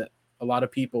felt like that a lot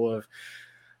of people have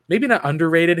maybe not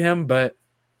underrated him, but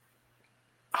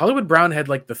Hollywood Brown had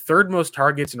like the third most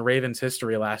targets in Ravens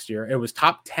history last year. It was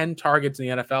top 10 targets in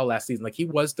the NFL last season. Like he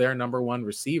was their number one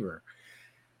receiver.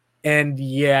 And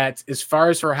yet, as far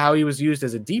as for how he was used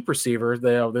as a deep receiver,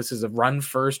 this is a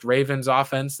run-first Ravens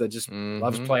offense that just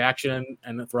loves play action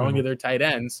and throwing to their tight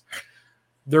ends.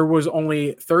 There was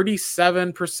only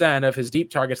 37% of his deep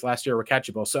targets last year were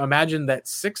catchable. So imagine that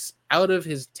 6 out of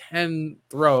his 10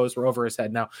 throws were over his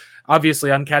head. Now, obviously,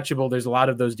 uncatchable, there's a lot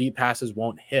of those deep passes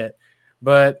won't hit.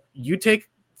 But you take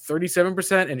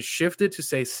 37% and shift it to,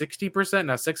 say, 60%.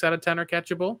 Now, 6 out of 10 are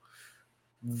catchable.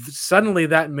 suddenly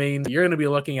that means you're going to be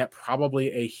looking at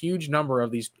probably a huge number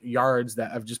of these yards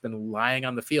that have just been lying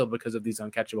on the field because of these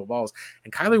uncatchable balls.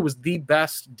 And Kyler was the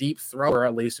best deep thrower,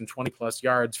 at least in 20-plus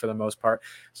yards for the most part.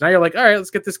 So now you're like, all right, let's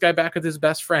get this guy back with his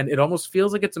best friend. It almost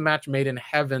feels like it's a match made in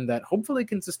heaven that hopefully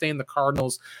can sustain the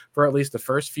Cardinals for at least the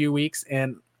first few weeks.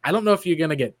 And I don't know if you're going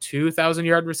to get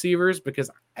 2,000-yard receivers, because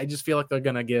I just feel like they're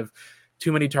going to give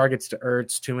too many targets to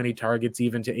Ertz, too many targets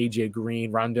even to AJ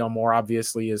Green. Rondale Moore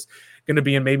obviously is going to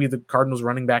be in maybe the Cardinals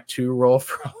running back 2 role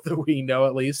for all that we know,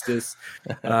 at least is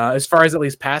as far as at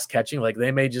least pass catching. Like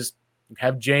they may just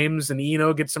have James and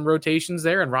Eno get some rotations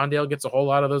there, and Rondale gets a whole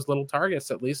lot of those little targets,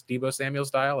 at least Deebo Samuel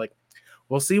style. Like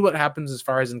we'll see what happens as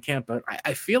far as in camp, but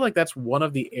I feel like that's one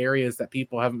of the areas that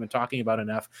people haven't been talking about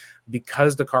enough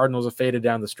because the Cardinals have faded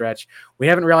down the stretch. We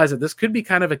haven't realized that this could be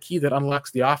kind of a key that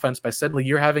unlocks the offense by suddenly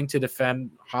you're having to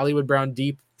defend Hollywood Brown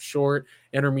deep, short,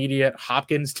 intermediate,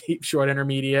 Hopkins deep, short,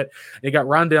 intermediate. You got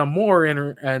Rondale Moore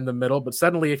in the middle, but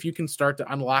suddenly if you can start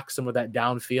to unlock some of that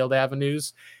downfield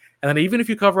avenues, and then even if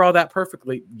you cover all that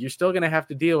perfectly, you're still going to have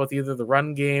to deal with either the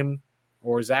run game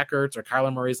or Zach Ertz or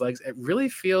Kyler Murray's legs. It really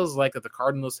feels like that the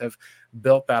Cardinals have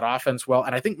built that offense well.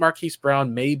 And I think Marquise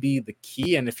Brown may be the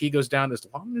key. And if he goes down, as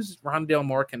long as Rondale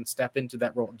Moore can step into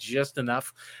that role just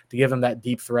enough to give him that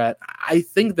deep threat, I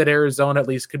think that Arizona at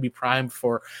least could be primed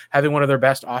for having one of their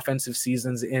best offensive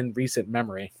seasons in recent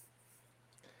memory.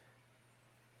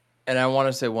 And I want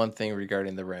to say one thing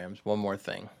regarding the Rams. One more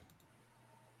thing.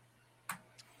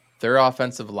 Their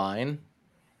offensive line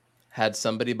had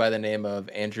somebody by the name of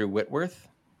Andrew Whitworth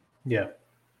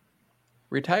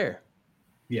retire.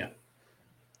 Yeah.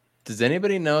 Does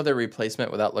anybody know their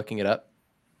replacement without looking it up?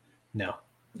 No.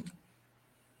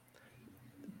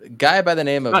 A guy by the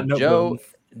name of Joe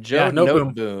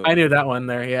Noteboom. I knew that one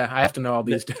there. Yeah, I have to know all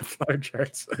these different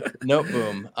charts.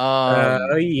 Noteboom.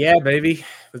 Yeah, baby.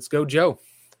 Let's go, Joe.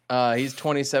 He's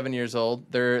 27 years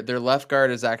old. Their left guard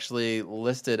is actually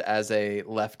listed as a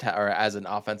or as an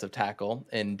offensive tackle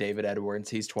in David Edwards.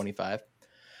 He's 25.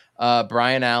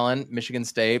 Brian Allen, Michigan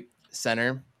State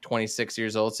center, 26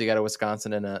 years old. So you got a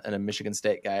Wisconsin and a Michigan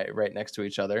State guy right next to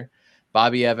each other.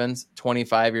 Bobby Evans,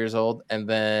 25 years old, and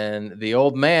then the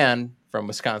old man from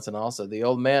Wisconsin, also the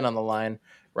old man on the line,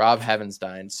 Rob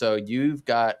Havenstein. So you've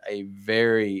got a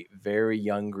very, very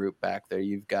young group back there.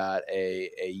 You've got a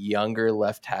younger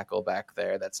left tackle back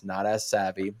there that's not as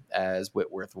savvy as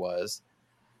Whitworth was.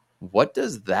 What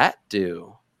does that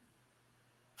do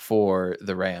for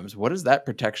the Rams? What does that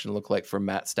protection look like for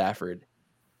Matt Stafford?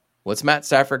 What's Matt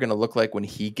Stafford going to look like when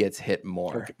he gets hit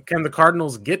more? Can the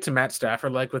Cardinals get to Matt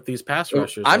Stafford like with these pass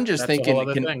rushers? I'm just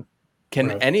thinking,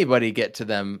 can anybody get to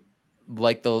them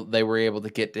like they were able to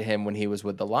get to him when he was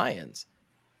with the Lions?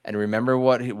 And remember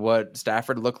what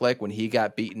Stafford looked like when he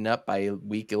got beaten up by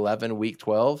week 11, week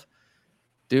 12?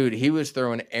 Dude, he was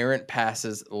throwing errant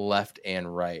passes left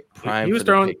and right. He was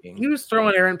throwing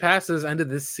errant passes end of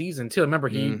this season too. Remember,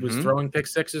 he was throwing pick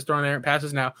sixes, throwing errant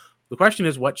passes. Now, the question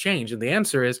is what changed? And the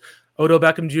answer is Odell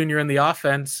Beckham Jr. in the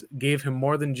offense gave him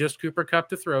more than just Cooper Kupp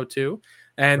to throw to.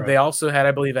 And they also had,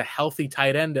 I believe, a healthy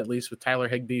tight end, at least with Tyler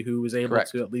Higbee, who was able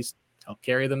to at least help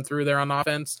carry them through there on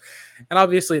offense. And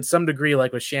obviously, at some degree,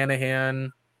 like with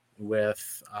Shanahan,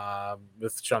 with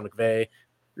Sean McVay,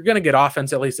 you're going to get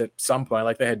offense at least at some point.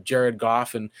 Like they had Jared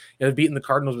Goff and beaten the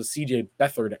Cardinals with CJ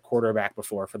Beathard at quarterback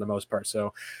before for the most part.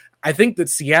 So I think that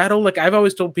Seattle, like I've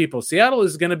always told people, Seattle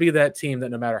is going to be that team that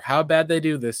no matter how bad they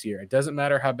do this year, it doesn't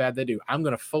matter how bad they do, I'm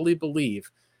going to fully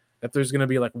believe that there's going to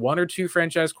be like one or two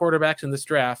franchise quarterbacks in this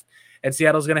draft, and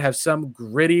Seattle's going to have some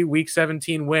gritty Week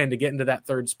 17 win to get into that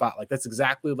third spot. Like that's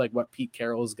exactly like what Pete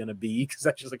Carroll is going to be, because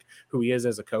that's just like who he is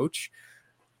as a coach.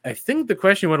 I think the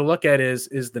question you want to look at is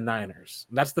the Niners.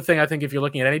 And that's the thing. I think if you're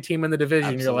looking at any team in the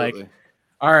division, you're like,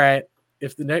 all right,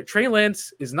 if the Trey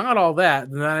Lance is not all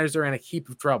that, the Niners are in a heap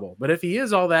of trouble. But if he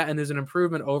is all that and is an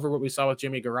improvement over what we saw with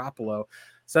Jimmy Garoppolo,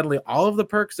 suddenly all of the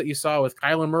perks that you saw with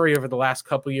Kyler Murray over the last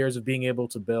couple of years of being able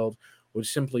to build would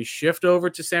simply shift over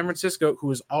to San Francisco,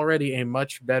 who is already a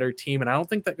much better team. And I don't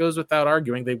think that goes without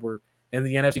arguing. They were in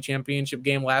the NFC Championship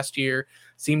game last year,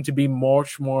 seemed to be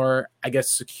much more, I guess,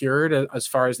 secured as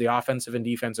far as the offensive and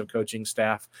defensive coaching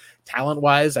staff.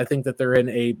 Talent-wise, I think that they're in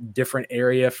a different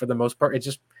area for the most part. It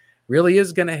just really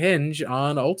is going to hinge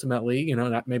on ultimately,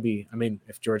 not maybe,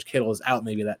 if George Kittle is out,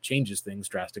 maybe that changes things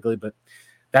drastically, but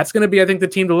that's going to be, I think, the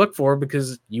team to look for,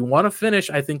 because you want to finish,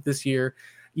 I think, this year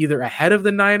either ahead of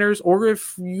the Niners, or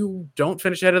if you don't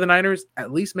finish ahead of the Niners,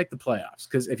 at least make the playoffs.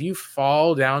 Because if you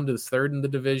fall down to the third in the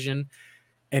division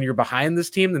and you're behind this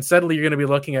team, then suddenly you're going to be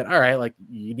looking at, all right, like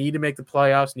you need to make the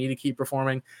playoffs, need to keep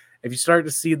performing. if you start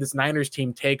to see this Niners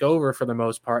team take over for the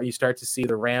most part, you start to see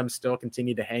the Rams still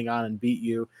continue to hang on and beat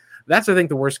you. That's, I think,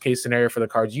 the worst case scenario for the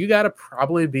Cards. You got to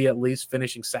probably be at least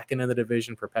finishing second in the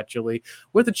division perpetually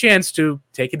with a chance to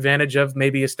take advantage of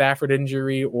maybe a Stafford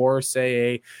injury or, say,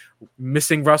 a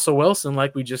missing Russell Wilson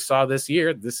like we just saw this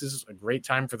year. This is a great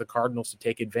time for the Cardinals to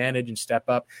take advantage and step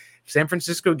up. If San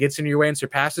Francisco gets in your way and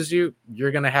surpasses you,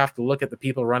 you're going to have to look at the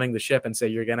people running the ship and say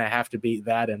you're going to have to beat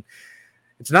that. And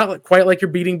it's not quite like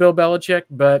you're beating Bill Belichick,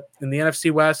 but in the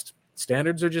NFC West,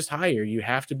 standards are just higher. You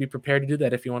have to be prepared to do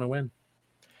that if you want to win.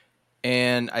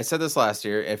 And I said this last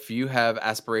year, if you have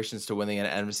aspirations to win the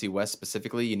NFC West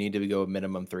specifically, you need to go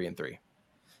minimum 3-3.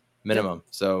 Minimum. Yep.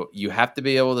 So you have to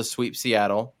be able to sweep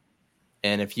Seattle.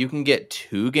 And if you can get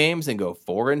 2 games and go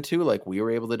 4-2, like we were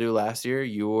able to do last year,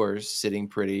 you are sitting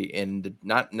pretty in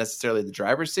not necessarily the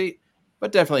driver's seat,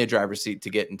 but definitely a driver's seat to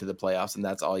get into the playoffs. And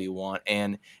that's all you want.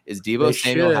 And is Deebo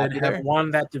Samuel happy there? They have won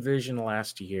that division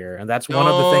last year. And that's one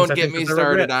of the things I think get me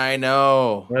started. I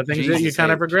know. One of the things that you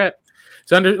kind of regret.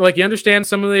 So, you understand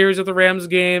some of the areas of the Rams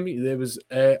game. It was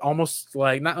almost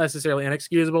like not necessarily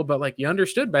inexcusable, but like you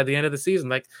understood by the end of the season,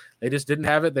 like they just didn't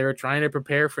have it. They were trying to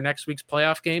prepare for next week's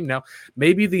playoff game. Now,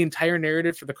 maybe the entire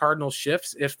narrative for the Cardinals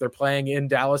shifts if they're playing in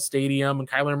Dallas Stadium and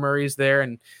Kyler Murray's there,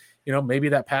 and maybe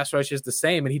that pass rush is the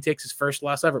same and he takes his first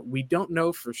loss ever. We don't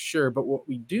know for sure, but what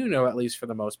we do know, at least for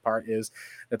the most part, is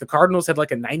that the Cardinals had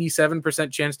like a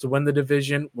 97% chance to win the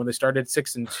division when they started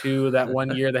 6-2 that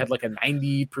one year. They had like a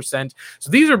 90%. So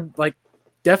these are like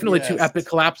definitely 2 epic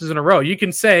collapses in a row. You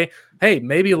can say, hey,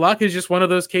 maybe luck is just one of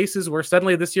those cases where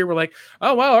suddenly this year we're like,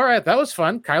 oh, wow, all right, that was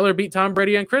fun. Kyler beat Tom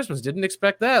Brady on Christmas. Didn't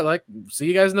expect that. Like, see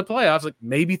you guys in the playoffs. Like,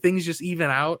 maybe things just even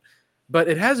out. But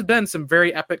it has been some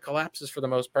very epic collapses for the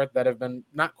most part that have been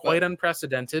not quite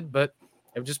unprecedented, but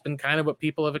have just been kind of what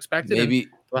people have expected. Maybe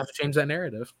we'll have to change that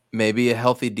narrative. Maybe a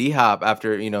healthy D-Hop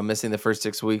after missing the first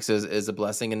 6 weeks is a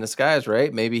blessing in disguise,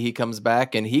 right? Maybe he comes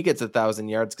back and he gets 1,000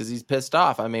 yards because he's pissed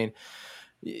off. I mean,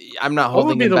 I'm not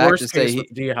holding him back to say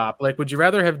D-Hop. Like, would you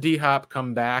rather have D-Hop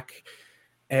come back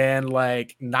and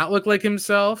like not look like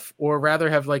himself, or rather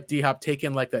have like D-Hop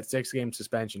taken like that 6-game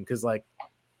suspension? Because like,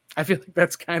 I feel like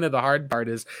that's kind of the hard part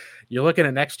is you're looking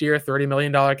at next year, $30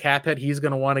 million cap hit. He's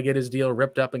going to want to get his deal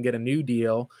ripped up and get a new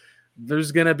deal.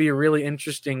 There's going to be a really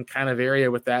interesting kind of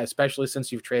area with that, especially since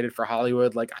you've traded for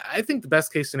Hollywood. Like, I think the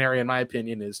best case scenario, in my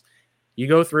opinion, is you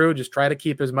go through, just try to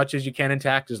keep as much as you can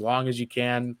intact, as long as you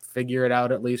can, figure it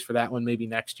out at least for that one, maybe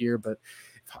next year. But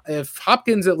if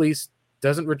Hopkins at least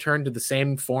doesn't return to the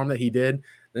same form that he did,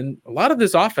 then a lot of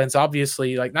this offense,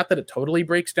 obviously, like, not that it totally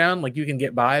breaks down, like you can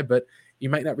get by, but you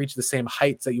might not reach the same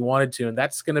heights that you wanted to. And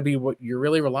that's going to be what you're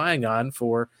really relying on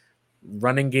for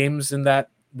running games in that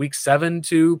week 7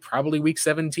 to probably week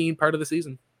 17 part of the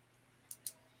season.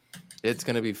 It's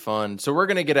going to be fun. So we're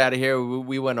going to get out of here.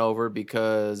 We went over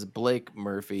because Blake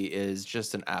Murphy is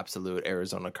just an absolute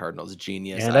Arizona Cardinals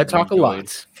genius. And I talk a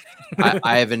lot.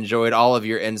 I have enjoyed all of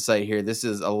your insight here. This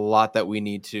is a lot that we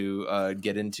need to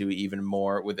get into even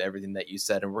more with everything that you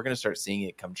said. And we're going to start seeing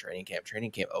it come training camp. Training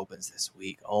camp opens this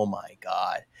week. Oh, my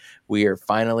God. We are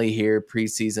finally here.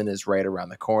 Preseason is right around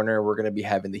the corner. We're going to be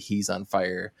having the He's on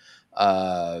Fire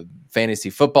fantasy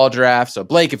football draft. So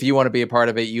Blake, if you want to be a part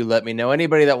of it, you let me know.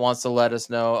 Anybody that wants to let us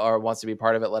know or wants to be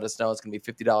part of it, let us know. It's going to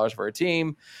be $50 for a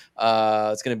team.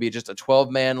 It's going to be just a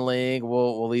 12-man league.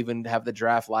 We'll even have the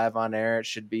draft live on air. It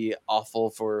should be awful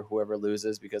for whoever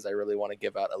loses because I really want to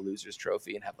give out a loser's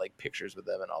trophy and have like pictures with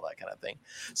them and all that kind of thing.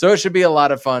 So it should be a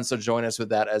lot of fun. So join us with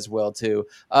that as well too.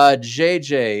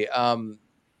 JJ,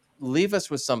 leave us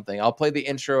with something. I'll play the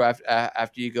intro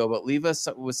after you go, but leave us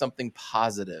with something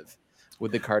positive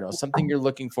with the Cardinals, something you're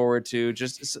looking forward to,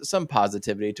 just some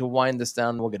positivity to wind this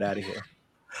down. We'll get out of here.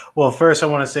 Well, first I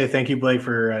want to say thank you, Blake,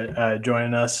 for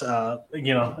joining us,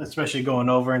 especially going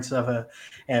over and stuff.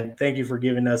 And thank you for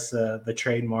giving us the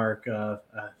trademark.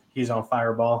 He's on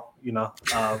Fireball.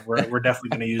 We're definitely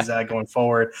going to use that going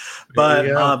forward. But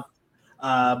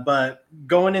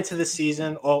going into the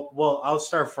season, I'll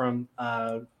start from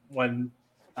when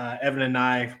Evan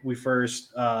and we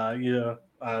first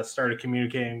started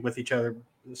communicating with each other,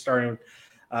 starting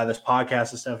this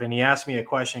podcast and stuff. And he asked me a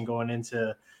question going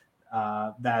into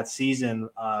that season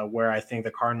where I think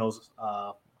the Cardinals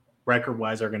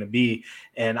record-wise are going to be.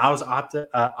 And I was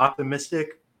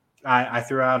optimistic. I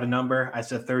threw out a number. I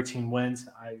said 13 wins.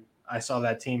 I saw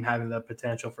that team having the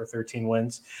potential for 13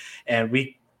 wins. And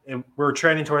we're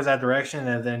trending towards that direction.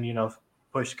 And then,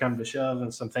 push come to shove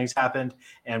and some things happened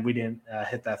and we didn't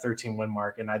hit that 13-win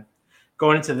mark. And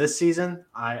going into this season,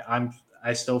 I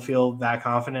still feel that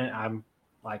confident.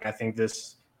 I think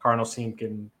this Cardinals team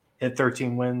can hit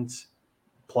 13 wins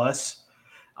plus.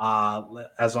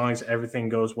 as long as everything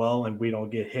goes well and we don't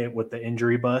get hit with the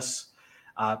injury bus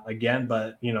again.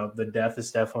 But, the depth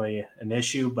is definitely an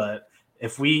issue. But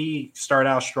if we start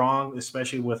out strong,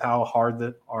 especially with how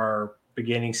hard our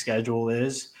beginning schedule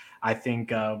is, I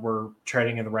think we're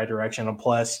treading in the right direction. And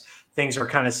plus, things are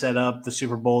kind of set up. The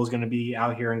Super Bowl is going to be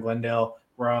out here in Glendale.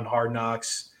 We're on Hard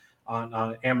Knocks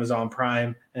on Amazon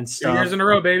Prime and stuff. 2 years in a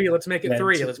row, baby. Let's make it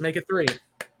 3. Let's make it 3.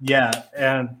 Yeah,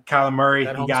 and Kyler Murray,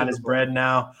 At he home got Super his Bowl. bread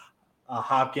now.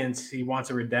 Hopkins, he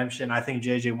wants a redemption. I think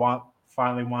JJ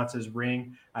finally wants his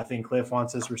ring. I think Cliff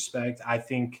wants his respect. I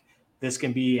think this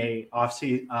can be a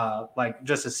offseason,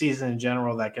 just a season in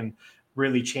general that can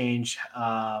really change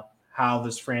how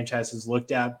this franchise is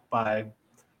looked at by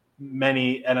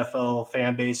many NFL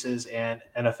fan bases and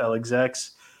NFL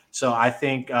execs. So I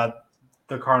think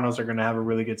the Cardinals are going to have a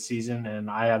really good season,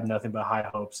 and I have nothing but high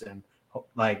hopes. And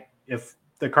if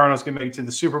the Cardinals can make it to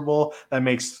the Super Bowl, that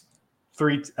makes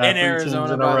three Arizona,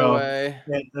 teams in a by the row. way.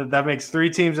 That makes 3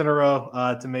 teams in a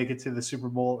row to make it to the Super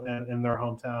Bowl in their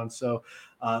hometown. So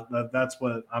that's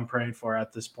what I'm praying for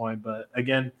at this point. But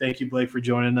again, thank you, Blake, for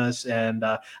joining us. And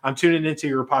I'm tuning into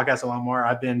your podcast a lot more.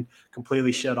 I've been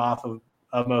completely shut off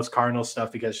of most Cardinals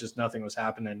stuff because just nothing was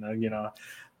happening.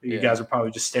 You guys are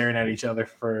probably just staring at each other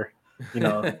for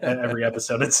every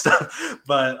episode and stuff.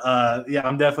 But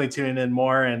I'm definitely tuning in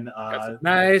more. And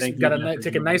nice. Got to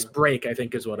take a nice break, I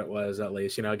think is what it was, at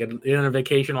least. Get in on a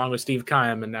vacation along with Steve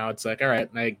Keim, and now it's like, all right,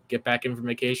 I get back in from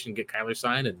vacation, get Kyler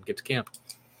signed, and get to camp.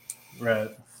 Right.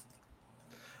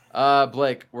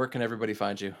 Blake, where can everybody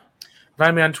find you?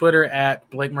 Find me on Twitter at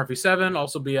BlakeMurphy7.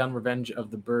 Also be on Revenge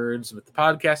of the Birds with the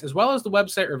podcast, as well as the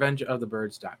website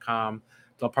revengeofthebirds.com.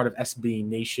 It's all part of SB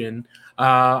Nation.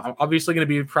 I'm obviously going to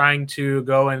be trying to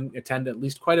go and attend at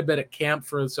least quite a bit at camp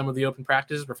for some of the open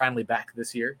practices. We're finally back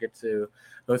this year. Get to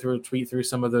go tweet through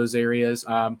some of those areas.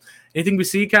 Anything we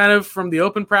see kind of from the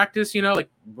open practice,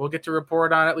 we'll get to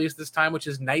report on at least this time, which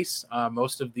is nice.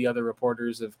 Most of the other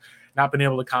reporters have not been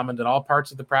able to comment on all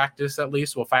parts of the practice. At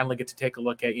least we'll finally get to take a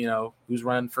look at, who's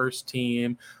running first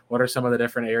team, what are some of the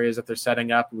different areas that they're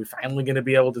setting up. We're finally going to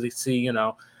be able to see,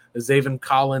 the Zaven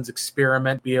Collins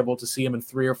experiment, be able to see him in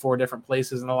 3 or 4 different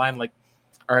places in the line,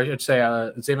 or I should say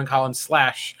Zaven Collins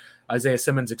 / Isaiah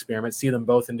Simmons experiment, see them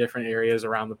both in different areas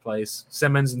around the place.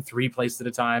 Simmons in 3 places at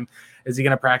a time. Is he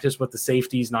going to practice with the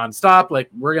safeties nonstop?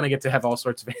 We're going to get to have all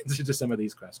sorts of answers to some of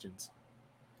these questions.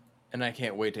 And I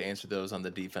can't wait to answer those on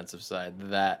the defensive side.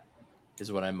 That is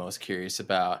what I'm most curious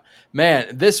about.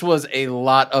 Man, this was a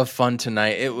lot of fun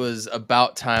tonight. It was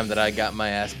about time that I got my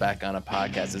ass back on a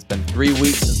podcast. It's been 3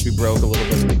 weeks since we broke a little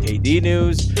bit of the KD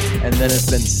news, and then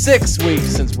it's been 6 weeks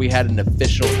since we had an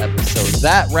official episode.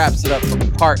 That wraps it up for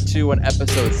part 2 on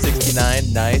episode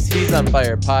 69. Nice. He's on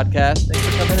Fire podcast. Thanks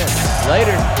for coming in.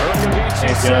 Later.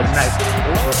 Thanks, guys. Nice.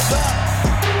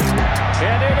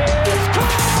 And it is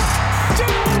caught!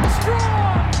 Down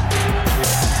strong!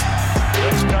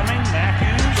 Blitz coming.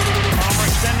 Matthews. Palmer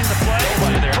extending the play.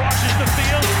 Crosses the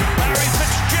field. Larry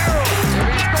Fitzgerald.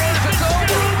 Larry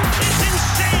Fitzgerald is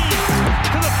insane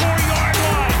to the 4-yard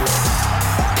line.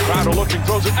 Crowder looking,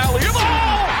 throws it alley.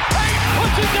 Oh! He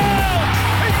puts it down!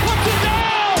 He puts it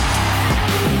down!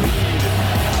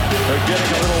 They're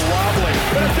getting a little wobbly.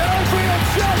 The downfield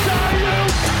shot.